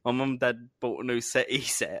 my mum and dad bought a new settee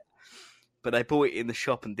set, but they bought it in the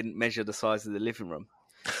shop and didn't measure the size of the living room.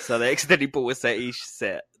 So they accidentally bought a settee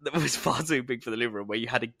set that was far too big for the living room, where you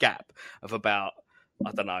had a gap of about,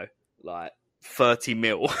 I don't know, like 30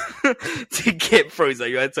 mil to get through. So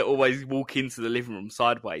you had to always walk into the living room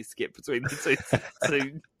sideways to get between the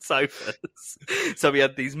two sofas. So we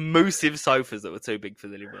had these massive sofas that were too big for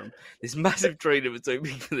the living room, this massive tree that was too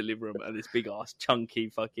big for the living room, and this big ass chunky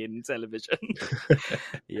fucking television.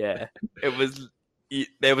 Yeah, it was.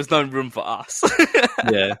 There was no room for us.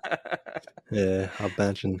 Yeah, I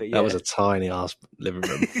imagine that was a tiny ass living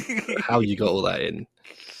room. How you got all that in?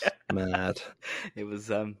 Mad. It was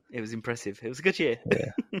impressive. It was a good year.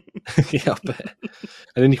 Yeah, yeah, I bet.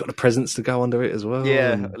 And then you got the presents to go under it as well.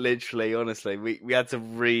 Yeah, and... literally. Honestly, we had to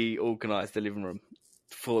reorganise the living room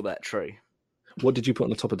for that tree. What did you put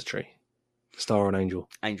on the top of the tree? Star or an angel?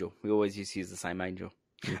 Angel. We always used to use the same angel,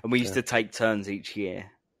 and we used to take turns each year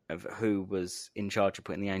of who was in charge of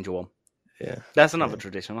putting the angel on. Yeah, that's another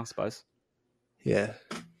tradition, I suppose. Yeah,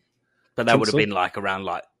 but that would have been like around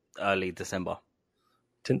like early December.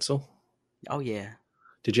 Tinsel? Oh yeah.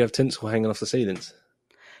 Did you have tinsel hanging off the ceilings?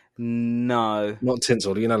 No, not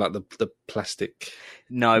tinsel. You know, like the plastic.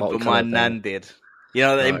 No, but my nan did. You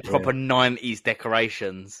know, in proper 90s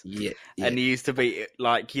decorations. Yeah. And it used to be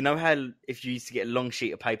like, you know how if you used to get a long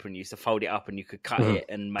sheet of paper and you used to fold it up and you could cut it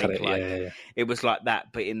and make it was like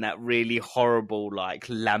that, but in that really horrible, like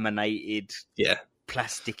laminated,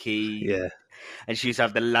 plasticky. Yeah. And she used to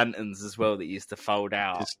have the lanterns as well that used to fold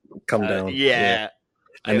out. Just come down. Yeah.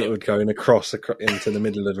 And it would go in a cross into the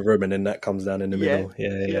middle of the room, and then that comes down in the middle.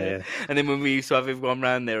 Yeah. And then when we used to have everyone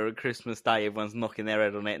round there at Christmas Day, everyone's knocking their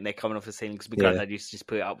head on it, and they're coming off the ceiling because my granddad used to just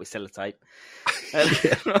put it up with sellotape.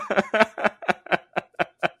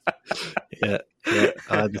 Yeah,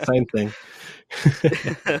 I had the same thing.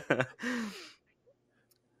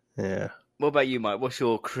 Yeah. What about you, Mike? What's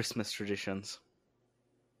your Christmas traditions?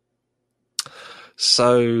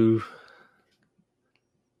 So...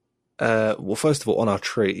 well, first of all, on our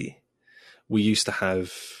tree, we used to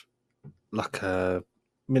have like a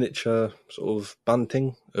miniature sort of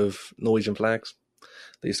bunting of Norwegian flags.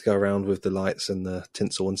 They used to go around with the lights and the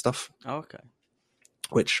tinsel and stuff. Oh, okay.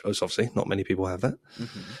 Which is obviously not many people have that.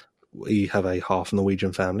 Mm-hmm. We have a half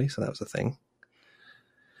Norwegian family, so that was a thing.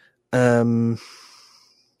 Sorry,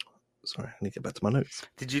 I need to get back to my notes.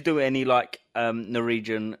 Did you do any like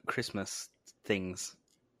Norwegian Christmas things?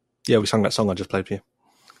 Yeah, we sang that song I just played for you.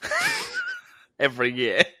 Every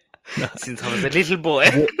year since I was a little boy.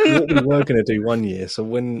 What we were going to do one year, so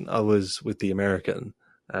when I was with the American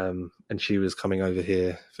and she was coming over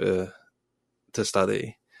here to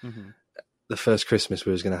study, the first Christmas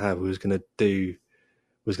we was going to have, we was going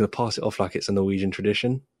to pass it off like it's a Norwegian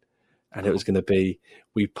tradition, and it was going to be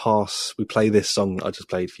we play this song I just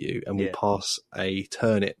played for you, and we pass a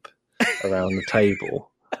turnip around the table,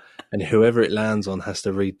 and whoever it lands on has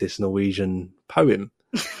to read this Norwegian poem.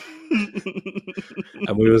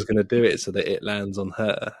 And we was going to do it so that it lands on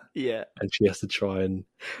her, and she has to try and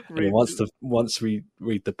once we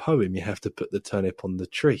read the poem, you have to put the turnip on the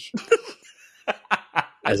tree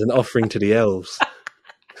as an offering to the elves.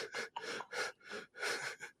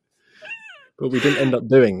 But we didn't end up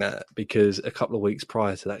doing that because a couple of weeks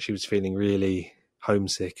prior to that, she was feeling really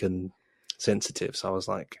homesick and sensitive. So I was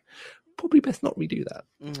like, probably best not redo that.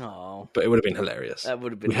 No, But it would have been hilarious. that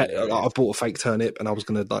would have been. I bought a fake turnip and I was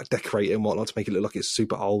going to like decorate it and whatnot to make it look like it's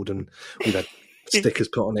super old, and we've had stickers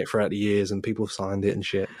put on it throughout the years and people have signed it and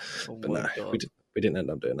shit. Oh But my no, God. we didn't end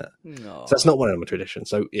up doing that. No. So that's not one of my traditions.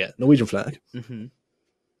 So yeah, Norwegian flag. Mm-hmm.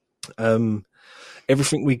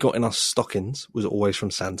 Everything we got in our stockings was always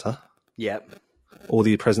from Santa. Yep. All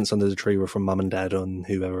the presents under the tree were from Mum and Dad and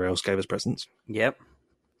whoever else gave us presents. Yep.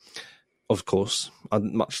 Of course,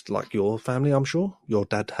 much like your family, I'm sure. Your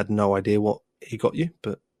dad had no idea what he got you,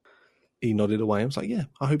 but he nodded away and was like, yeah,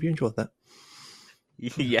 I hope you enjoyed that.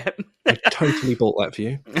 Yep. I totally bought that for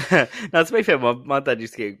you. Now, to be fair, my dad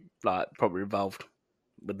used to get like probably involved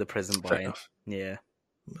with the present Fair buying. enough. Yeah.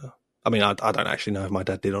 I mean, I don't actually know if my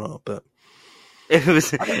dad did or not, but It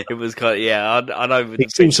was kind of, yeah, I know. he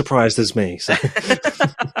seemed surprised as me. So.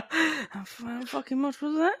 How fucking much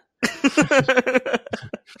was that?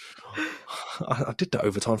 I did that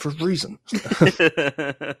overtime for a reason.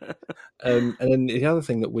 And then the other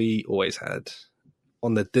thing that we always had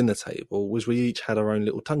on the dinner table was we each had our own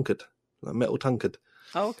little tankard, a metal tankard.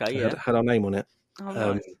 Oh, okay, It yeah. had our name on it. Oh,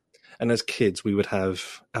 nice. And as kids, we would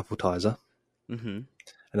have appetizer. Mm-hmm.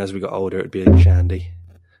 And as we got older, it'd be a shandy.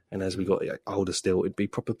 And as we got older still, it'd be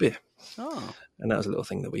proper beer. Oh, And that was a little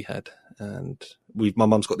thing that we had. And my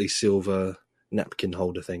mum's got these silver napkin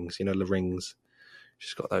holder things, you know, the rings.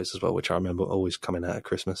 She's got those as well, which I remember always coming out at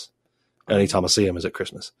Christmas. Only time I see them is at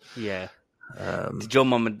Christmas. yeah. Did your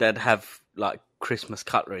mum and dad have like Christmas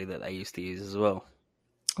cutlery that they used to use as well?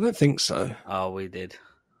 I don't think so. Oh, we did.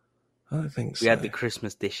 I don't think so. We had the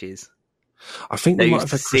Christmas dishes. I think they we might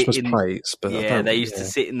used have to had sit Christmas in- plates, but I Yeah, don't, they used to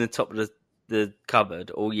sit in the top of the cupboard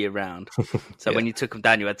all year round. So Yeah. when you took them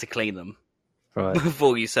down, you had to clean them Right.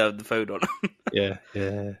 before you served the food on them.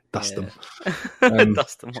 Yeah. Dust them.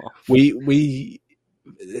 Dust them off. We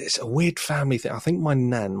it's a weird family thing. I think my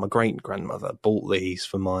great grandmother bought these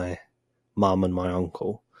for my mum and my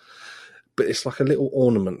uncle, but it's like a little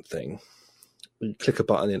ornament thing. You click a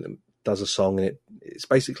button and it does a song, and it's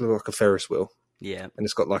basically like a Ferris wheel, Yeah. and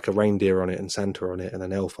it's got like a reindeer on it and Santa on it and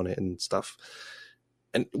an elf on it and stuff.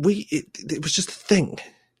 And it was just a thing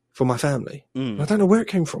for my family. Mm. I don't know where it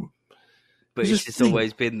came from. But It's it's just just a thing.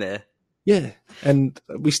 always been there. Yeah, and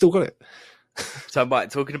we still got it. So, Mike,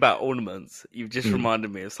 talking about ornaments, you've just Mm.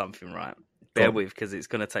 reminded me of something, right? Go Bear on. with, because it's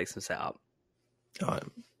going to take some setup. All right.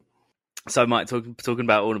 So, Mike, talking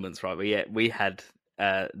about ornaments, right? We had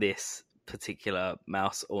this particular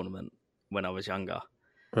mouse ornament when I was younger.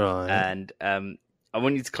 Right. And I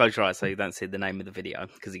want you to close your eyes so you don't see the name of the video,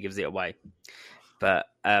 because it gives it away. But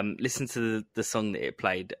listen to the song that it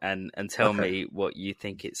played and tell Okay. me what you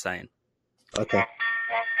think it's saying. Okay.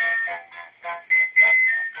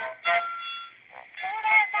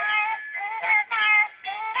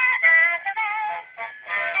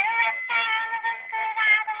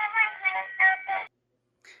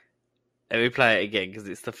 Let me play it again, because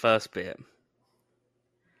it's the first bit.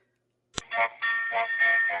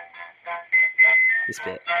 This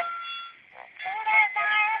bit.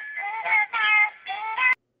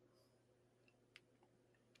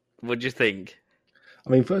 What do you think? I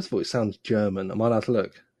mean, first of all, it sounds German. Am I allowed to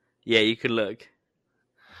look? Yeah, you can look.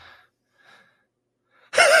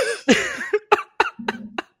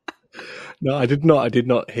 No, I did not. I did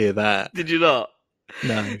not hear that. Did you not?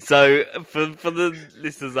 No. So, for the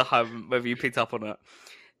listeners at home, whether you picked up on it,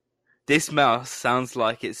 this mouse sounds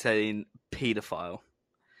like it's saying paedophile.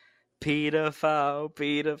 Paedophile.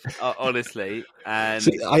 Honestly. And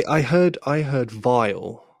See, I heard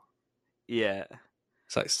vile. yeah.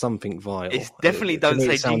 It's like something vile. It's definitely To don't me,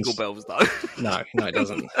 say it sounds- jingle bells, though. No, it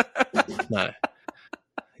doesn't. No.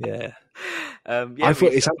 Yeah. Yeah, I thought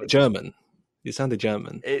we- it sounded German. It sounded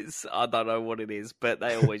German. It's, I don't know what it is, but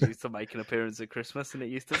they always used to make an appearance at Christmas, and it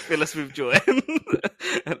used to fill us with joy.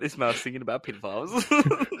 And this mouse singing about pedophiles.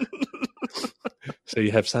 So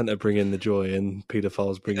you have Santa bring in the joy and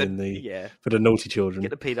paedophiles bring in the Yeah. for the naughty children.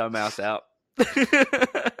 Get the pedo mouse out.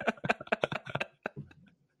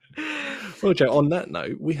 Well, Joe, on that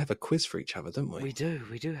note, we have a quiz for each other, don't we? We do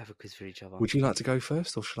have a quiz for each other. Would you like to go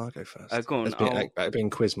first, or shall I go first? Go on, As being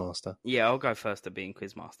Quizmaster. Yeah, I'll go first at being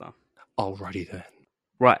Quizmaster. Alrighty then.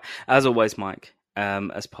 Right, as always, Mike,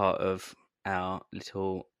 as part of our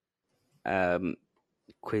little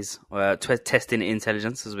quiz, testing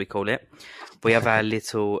intelligence, as we call it, we have our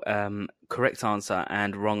little correct answer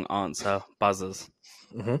and wrong answer buzzers.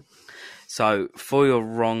 Mm-hmm. So for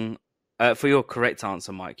your correct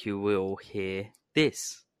answer, Mike, you will hear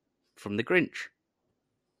this from the Grinch.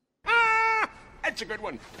 That's a good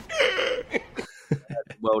one.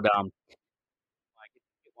 Well done. Mike, if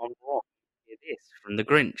you get one wrong, hear this from the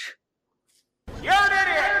Grinch. You're an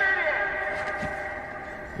idiot.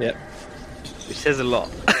 Yep. Which says a lot.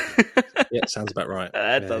 Yeah, sounds about right.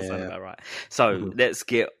 That does sound about right. So let's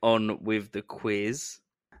get on with the quiz.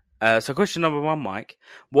 So question number 1, Mike.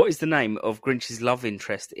 What is the name of Grinch's love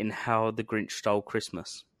interest in How the Grinch Stole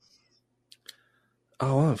Christmas?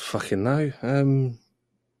 Oh, I don't fucking know.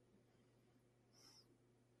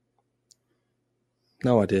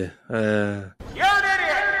 No idea.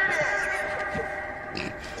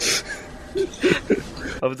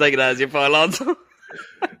 I'm taking that as your final answer.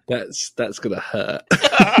 That's gonna hurt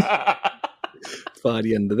by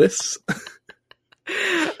the end of this.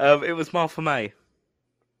 It was Martha May.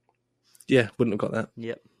 Yeah, wouldn't have got that.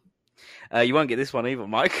 Yep. You won't get this one either,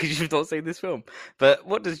 Mike, because you've not seen this film. But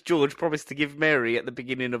what does George promise to give Mary at the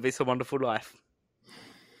beginning of It's a Wonderful Life?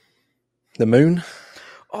 The moon.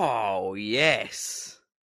 Oh, yes.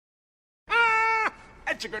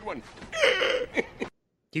 That's a good one.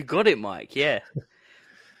 You got it, Mike, yeah.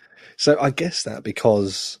 So I guess that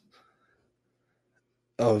because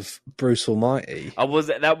of Bruce Almighty.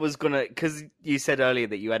 That was gonna, because you said earlier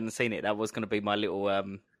that you hadn't seen it, that was gonna be my little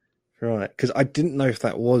Right, because I didn't know if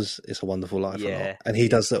that was It's a Wonderful Life or Yeah. not. And he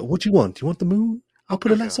does that. What do you want? Do you want the moon? I'll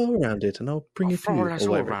put a lasso around it and I'll bring it to throw you. a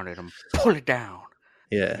lasso around it and pull it down.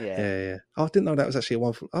 Yeah. Oh, I didn't know that was actually a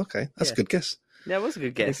wonderful. Okay, that's a good guess. Yeah, it was a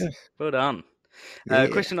good guess. There you Well done. Yeah.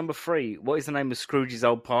 Question number 3. What is the name of Scrooge's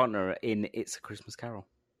old partner in It's a Christmas Carol?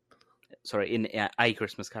 Sorry, in A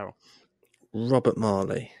Christmas Carol. Robert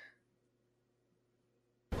Marley.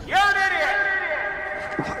 You're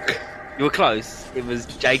an idiot. Fuck. You were close. It was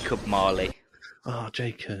Jacob Marley. Oh,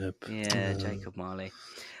 Jacob. Yeah, Jacob Marley.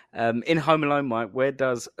 In Home Alone, Mike, where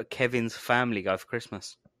does Kevin's family go for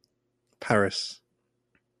Christmas? Paris.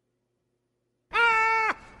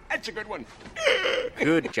 That's a good one.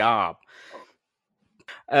 Good job.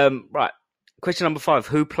 Right. Question number 5.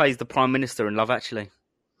 Who plays the Prime Minister in Love Actually?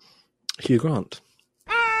 Hugh Grant.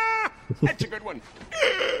 That's a good one.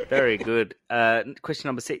 Very good. Question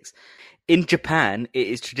number 6. In Japan, it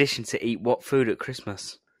is tradition to eat what food at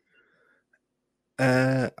Christmas?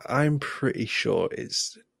 I'm pretty sure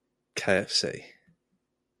it's KFC.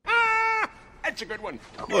 That's a good one.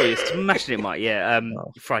 Oh, you're smashing it, Mike. Yeah.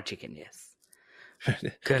 Fried chicken, yes.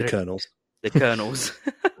 The Colonels. The Colonels.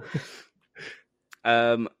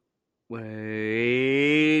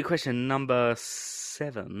 Question number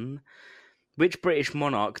 7. Which British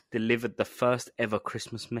monarch delivered the first ever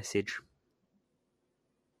Christmas message?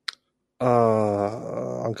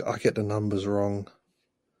 I get the numbers wrong.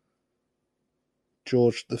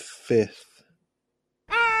 George V.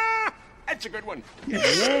 That's a good one.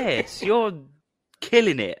 Yes, you're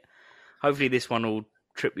killing it. Hopefully this one will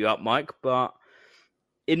trip you up, Mike. But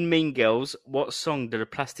in Mean Girls, what song do the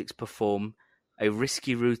Plastics perform a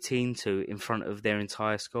risky routine to in front of their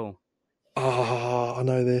entire school? Oh, I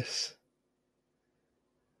know this.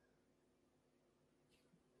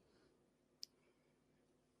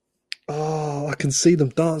 Oh, I can see them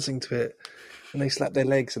dancing to it. And they slap their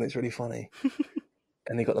legs and it's really funny.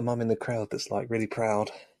 And they got the mum in the crowd that's like really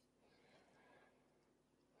proud.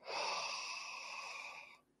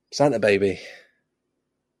 Santa Baby.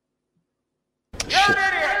 You're an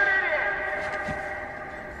idiot.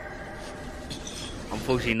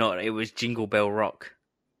 Unfortunately not. It was Jingle Bell Rock.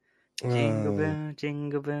 Jingle Oh, bell,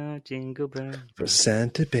 jingle bell, jingle bell. for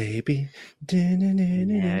Santa Baby.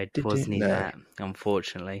 Yeah, it wasn't even that,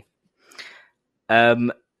 unfortunately.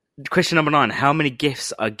 Question number 9. How many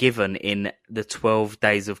gifts are given in the 12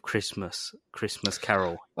 Days of Christmas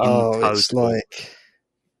Carol? In Oh, total?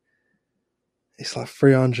 it's like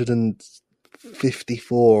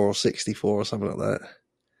 354 or 64 or something like that.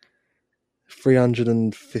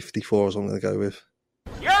 354 is what I'm going to go with.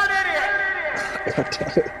 You're an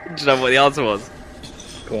idiot. Do you know what the answer was?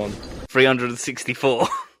 Go on. 364.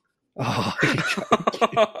 Oh,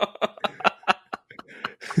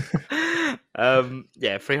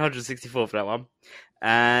 Yeah, 364 for that one.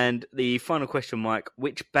 And the final question, Mike.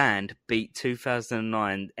 Which band beat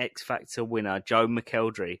 2009 X Factor winner Joe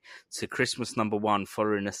McElderry to Christmas #1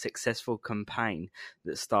 following a successful campaign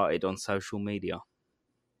that started on social media?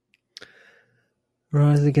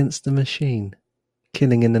 Rise Against the Machine.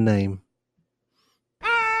 Killing in the Name.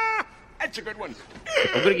 That's a good one.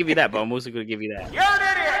 I'm going to give you that, but I'm also going to give you that. You're an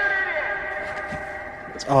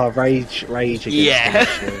idiot. Oh, Rage Against Yeah.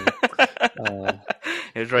 the Machine.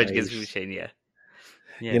 It was Rage Against the Rage. Machine, yeah.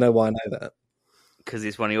 You know why I know that? Because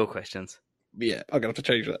it's one of your questions. Yeah, I'm going to have to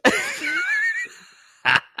change that.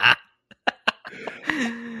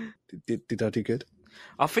 Did I do good?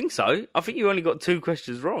 I think so. I think you only got 2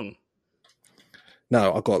 questions wrong.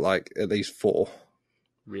 No, I got like at least 4.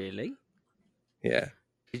 Really? Yeah.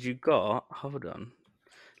 Because you got... Hold on.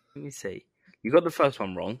 Let me see. You got the first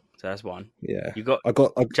one wrong, so that's one. Yeah. You got I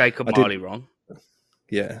Jacob I did- Marley wrong.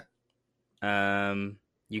 Yeah.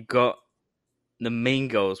 You got the Mean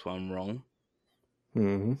Girls one wrong.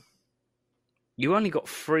 Mm-hmm. You only got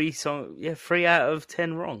 3 out of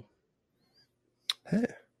 10 wrong. Yeah.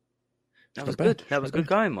 That was not bad. good. It's That not was good bad.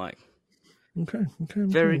 going, Mike. Okay.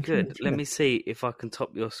 Very good. Let me see if I can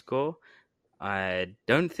top your score. I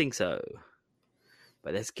don't think so.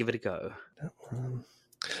 But let's give it a go.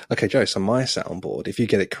 Okay, Joe, so my soundboard, if you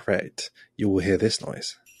get it correct, you will hear this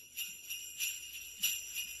noise.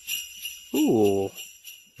 Ooh.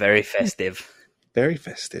 Very festive. Very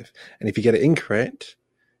festive. And if you get it incorrect,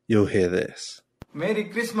 you'll hear this. Merry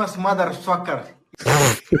Christmas, motherfucker.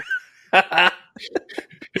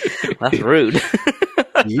 That's rude.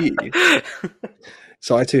 Yeah.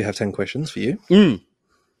 So I too have 10 questions for you.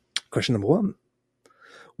 Question number 1.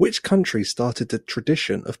 Which country started the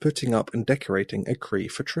tradition of putting up and decorating a tree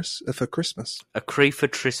for Christmas? A tree for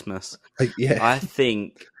Christmas. Yeah. I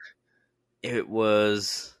think it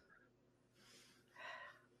was...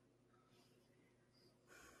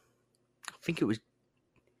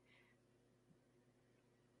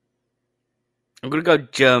 I'm going to go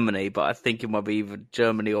Germany, but I think it might be either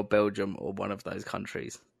Germany or Belgium or one of those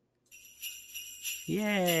countries.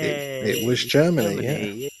 Yeah. It was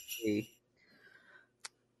Germany, yeah.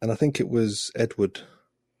 And I think it was Edward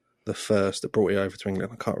the First that brought it over to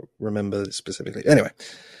England. I can't remember it specifically. Anyway,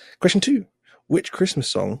 question 2. Which Christmas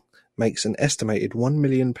song makes an estimated £1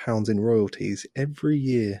 million in royalties every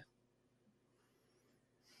year?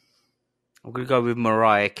 I'm going to go with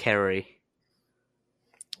Mariah Carey.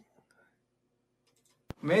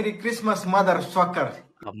 Merry Christmas, motherfucker.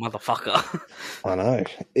 Oh, motherfucker. I know.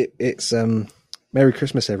 It's Merry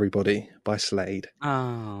Christmas, Everybody by Slade.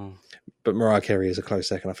 Oh. But Mariah Carey is a close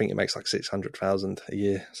second. I think it makes like 600,000 a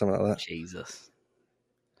year, something like that. Jesus.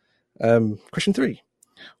 Question 3.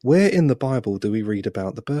 Where in the Bible do we read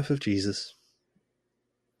about the birth of Jesus?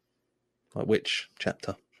 Like which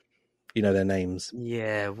chapter? You know their names.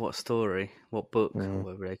 Yeah, what story? What book?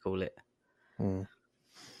 Whatever they call it.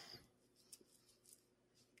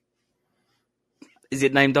 Is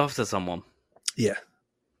it named after someone? Yeah.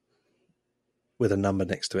 With a number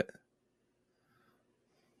next to it.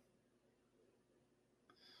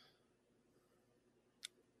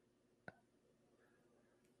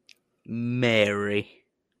 Mary.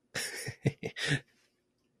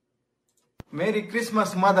 Merry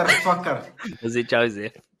Christmas, motherfucker. Was it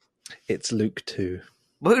Joseph? It's Luke 2.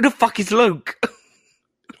 Well, who the fuck is Luke?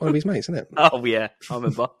 One of his mates, isn't it? Oh, yeah, I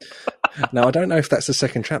remember. Now, I don't know if that's the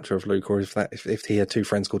second chapter of Luke or if he had 2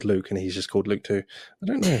 friends called Luke and he's just called Luke 2. I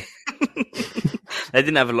don't know. They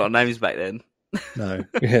didn't have a lot of names back then. No.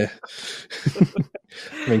 Yeah.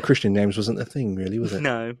 I mean, Christian names wasn't a thing, really, was it?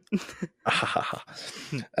 No.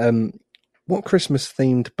 What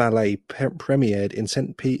Christmas-themed ballet premiered in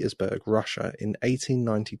St. Petersburg, Russia in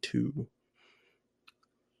 1892?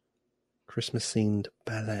 Christmas-themed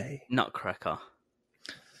ballet. Nutcracker.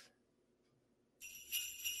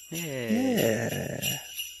 Yeah.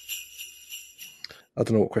 I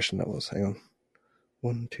don't know what question that was. Hang on.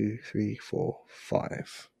 1, 2, 3, 4,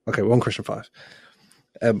 5. Okay, one question 5.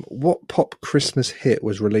 What pop Christmas hit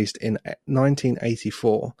was released in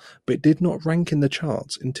 1984, but did not rank in the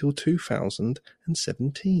charts until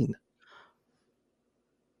 2017?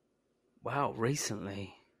 Wow,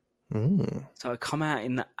 recently. Mm. So it come out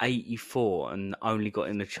in 84 and only got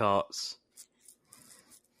in the charts.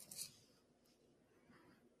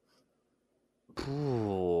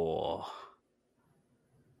 Ooh.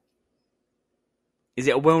 Is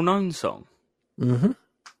it a well-known song? Mm-hmm.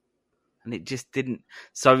 And it just didn't...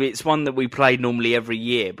 So it's one that we play normally every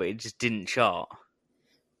year, but it just didn't chart.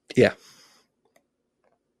 Yeah.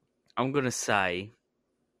 I'm going to say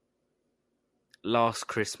Last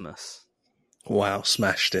Christmas. Wow,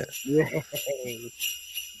 smashed it.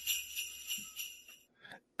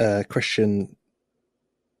 Question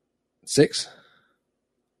 6.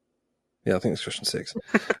 Yeah, I think it's question 6.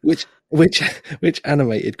 Which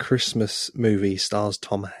animated Christmas movie stars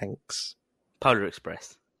Tom Hanks? Polar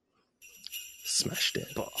Express. Smashed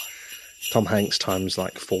it. Tom Hanks times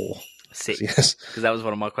like 4. 6. Yes. Because that was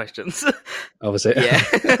one of my questions. Oh, was it? Yeah.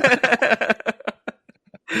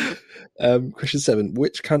 Question 7.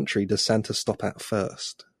 Which country does Santa stop at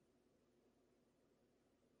first?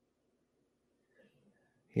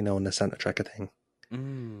 You know, on the Santa tracker thing.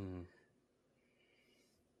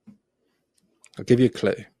 I'll give you a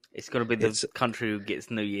clue. It's got to be the country who gets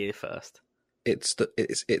New Year first. It's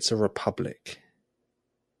a republic.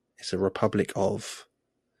 It's a republic of...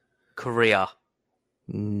 Korea.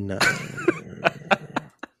 No.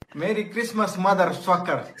 Merry Christmas,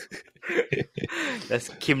 motherfucker. That's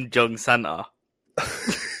Kim Jong Santa.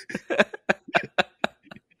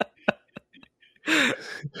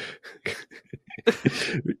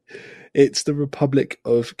 It's the Republic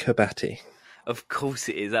of Kiribati. Of course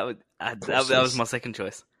it is. That was my second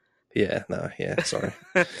choice. Yeah, sorry.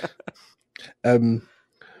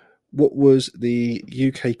 What was the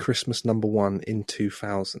UK Christmas number one in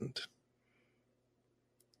 2000?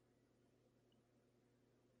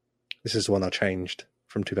 This is the one I changed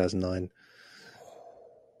from 2009.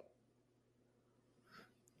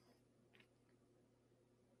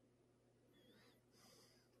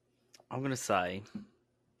 I'm going to say,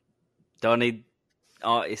 do I need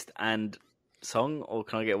artist and song, or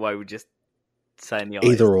can I get away with just saying the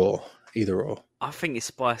artist? Either or. I think it's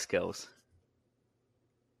Spice Girls.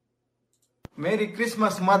 Merry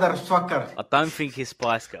Christmas, motherfucker. I don't think it's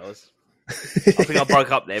Spice Girls. I think I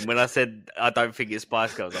broke up then when I said I don't think it's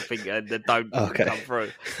Spice Girls. I think they don't come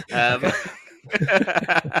through.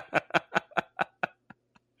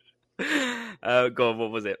 Go on,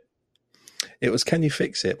 what was it? It was Can You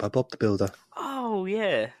Fix It by Bob the Builder. Oh,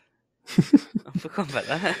 yeah. I forgot about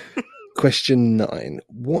that. Question 9.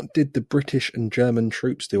 What did the British and German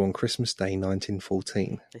troops do on Christmas Day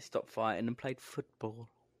 1914? They stopped fighting and played football.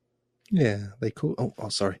 Yeah, they called... Oh,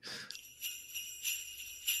 sorry.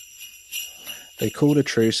 They called a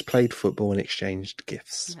truce, played football and exchanged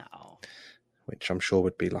gifts. No. Which I'm sure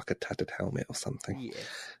would be like a tattered helmet or something. Yeah.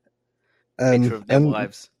 Picture of their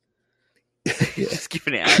wives. Yeah. Just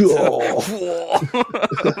giving it out. Oh,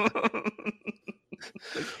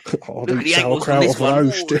 Look at the angles on this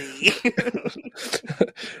one.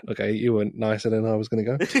 Okay, you were nicer than I was going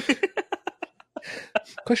to go.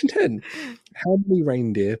 Question 10. How many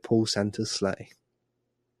reindeer pull Santa's sleigh?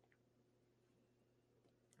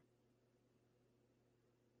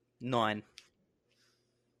 Nine.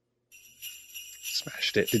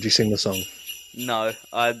 Smashed it. Did you sing the song? No,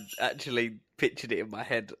 I actually pictured it in my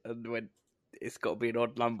head and went, it's got to be an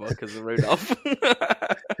odd number because of Rudolph.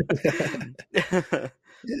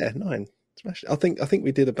 Yeah, 9. Smashed it. I think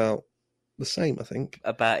we did about the same, I think.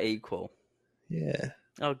 About equal. Yeah.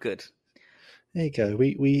 Oh, good. There you go.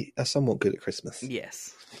 We are somewhat good at Christmas.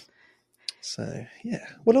 Yes. So, yeah.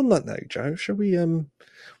 Well, on that note, Joe, shall we...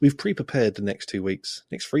 We've pre-prepared the next 3 weeks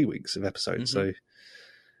of episodes, so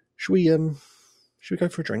should we go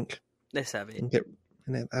for a drink? Let's have it.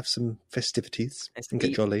 And have some festivities and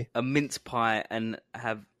get jolly. A mince pie and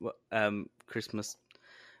have Christmas.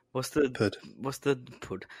 What's the pud? What's the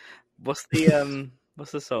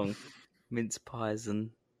song? Mince pies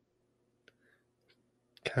and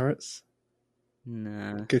carrots?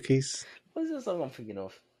 No. Cookies? What's the song I'm thinking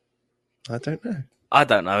of? I don't know. I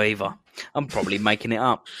don't know either. I'm probably making it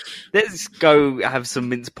up. Let's go have some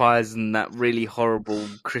mince pies and that really horrible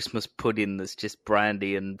Christmas pudding that's just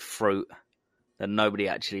brandy and fruit that nobody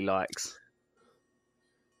actually likes.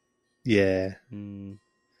 Yeah. Mm.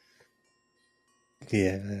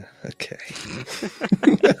 Yeah, okay.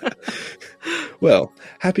 Well,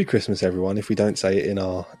 happy Christmas, everyone, if we don't say it in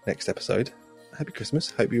our next episode. Happy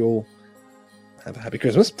Christmas. Hope you all have a happy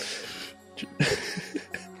Christmas.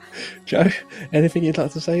 Joe, anything you'd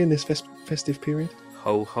like to say in this festive period?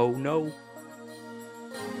 Ho, ho, no.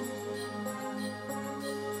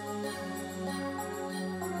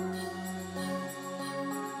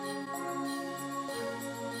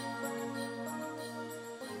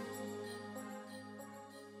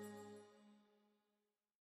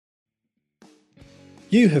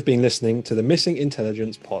 You have been listening to the Missing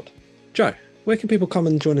Intelligence Pod. Joe, where can people come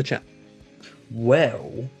and join the chat?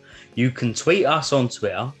 Well, you can tweet us on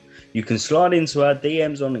Twitter, you can slide into our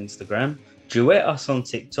DMs on Instagram, duet us on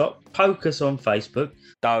TikTok, poke us on Facebook,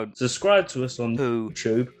 subscribe to us on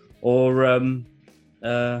YouTube, or what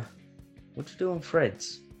do you do on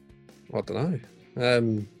Threads? I don't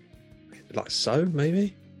know. Like sew,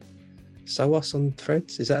 maybe? Sew us on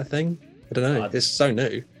Threads? Is that a thing? I don't know. It's so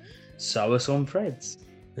new. Sew us on Threads.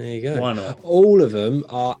 There you go. Why not? All of them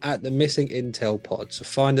are at the Missing Intel Pod, so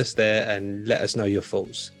find us there and let us know your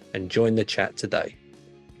thoughts and join the chat today.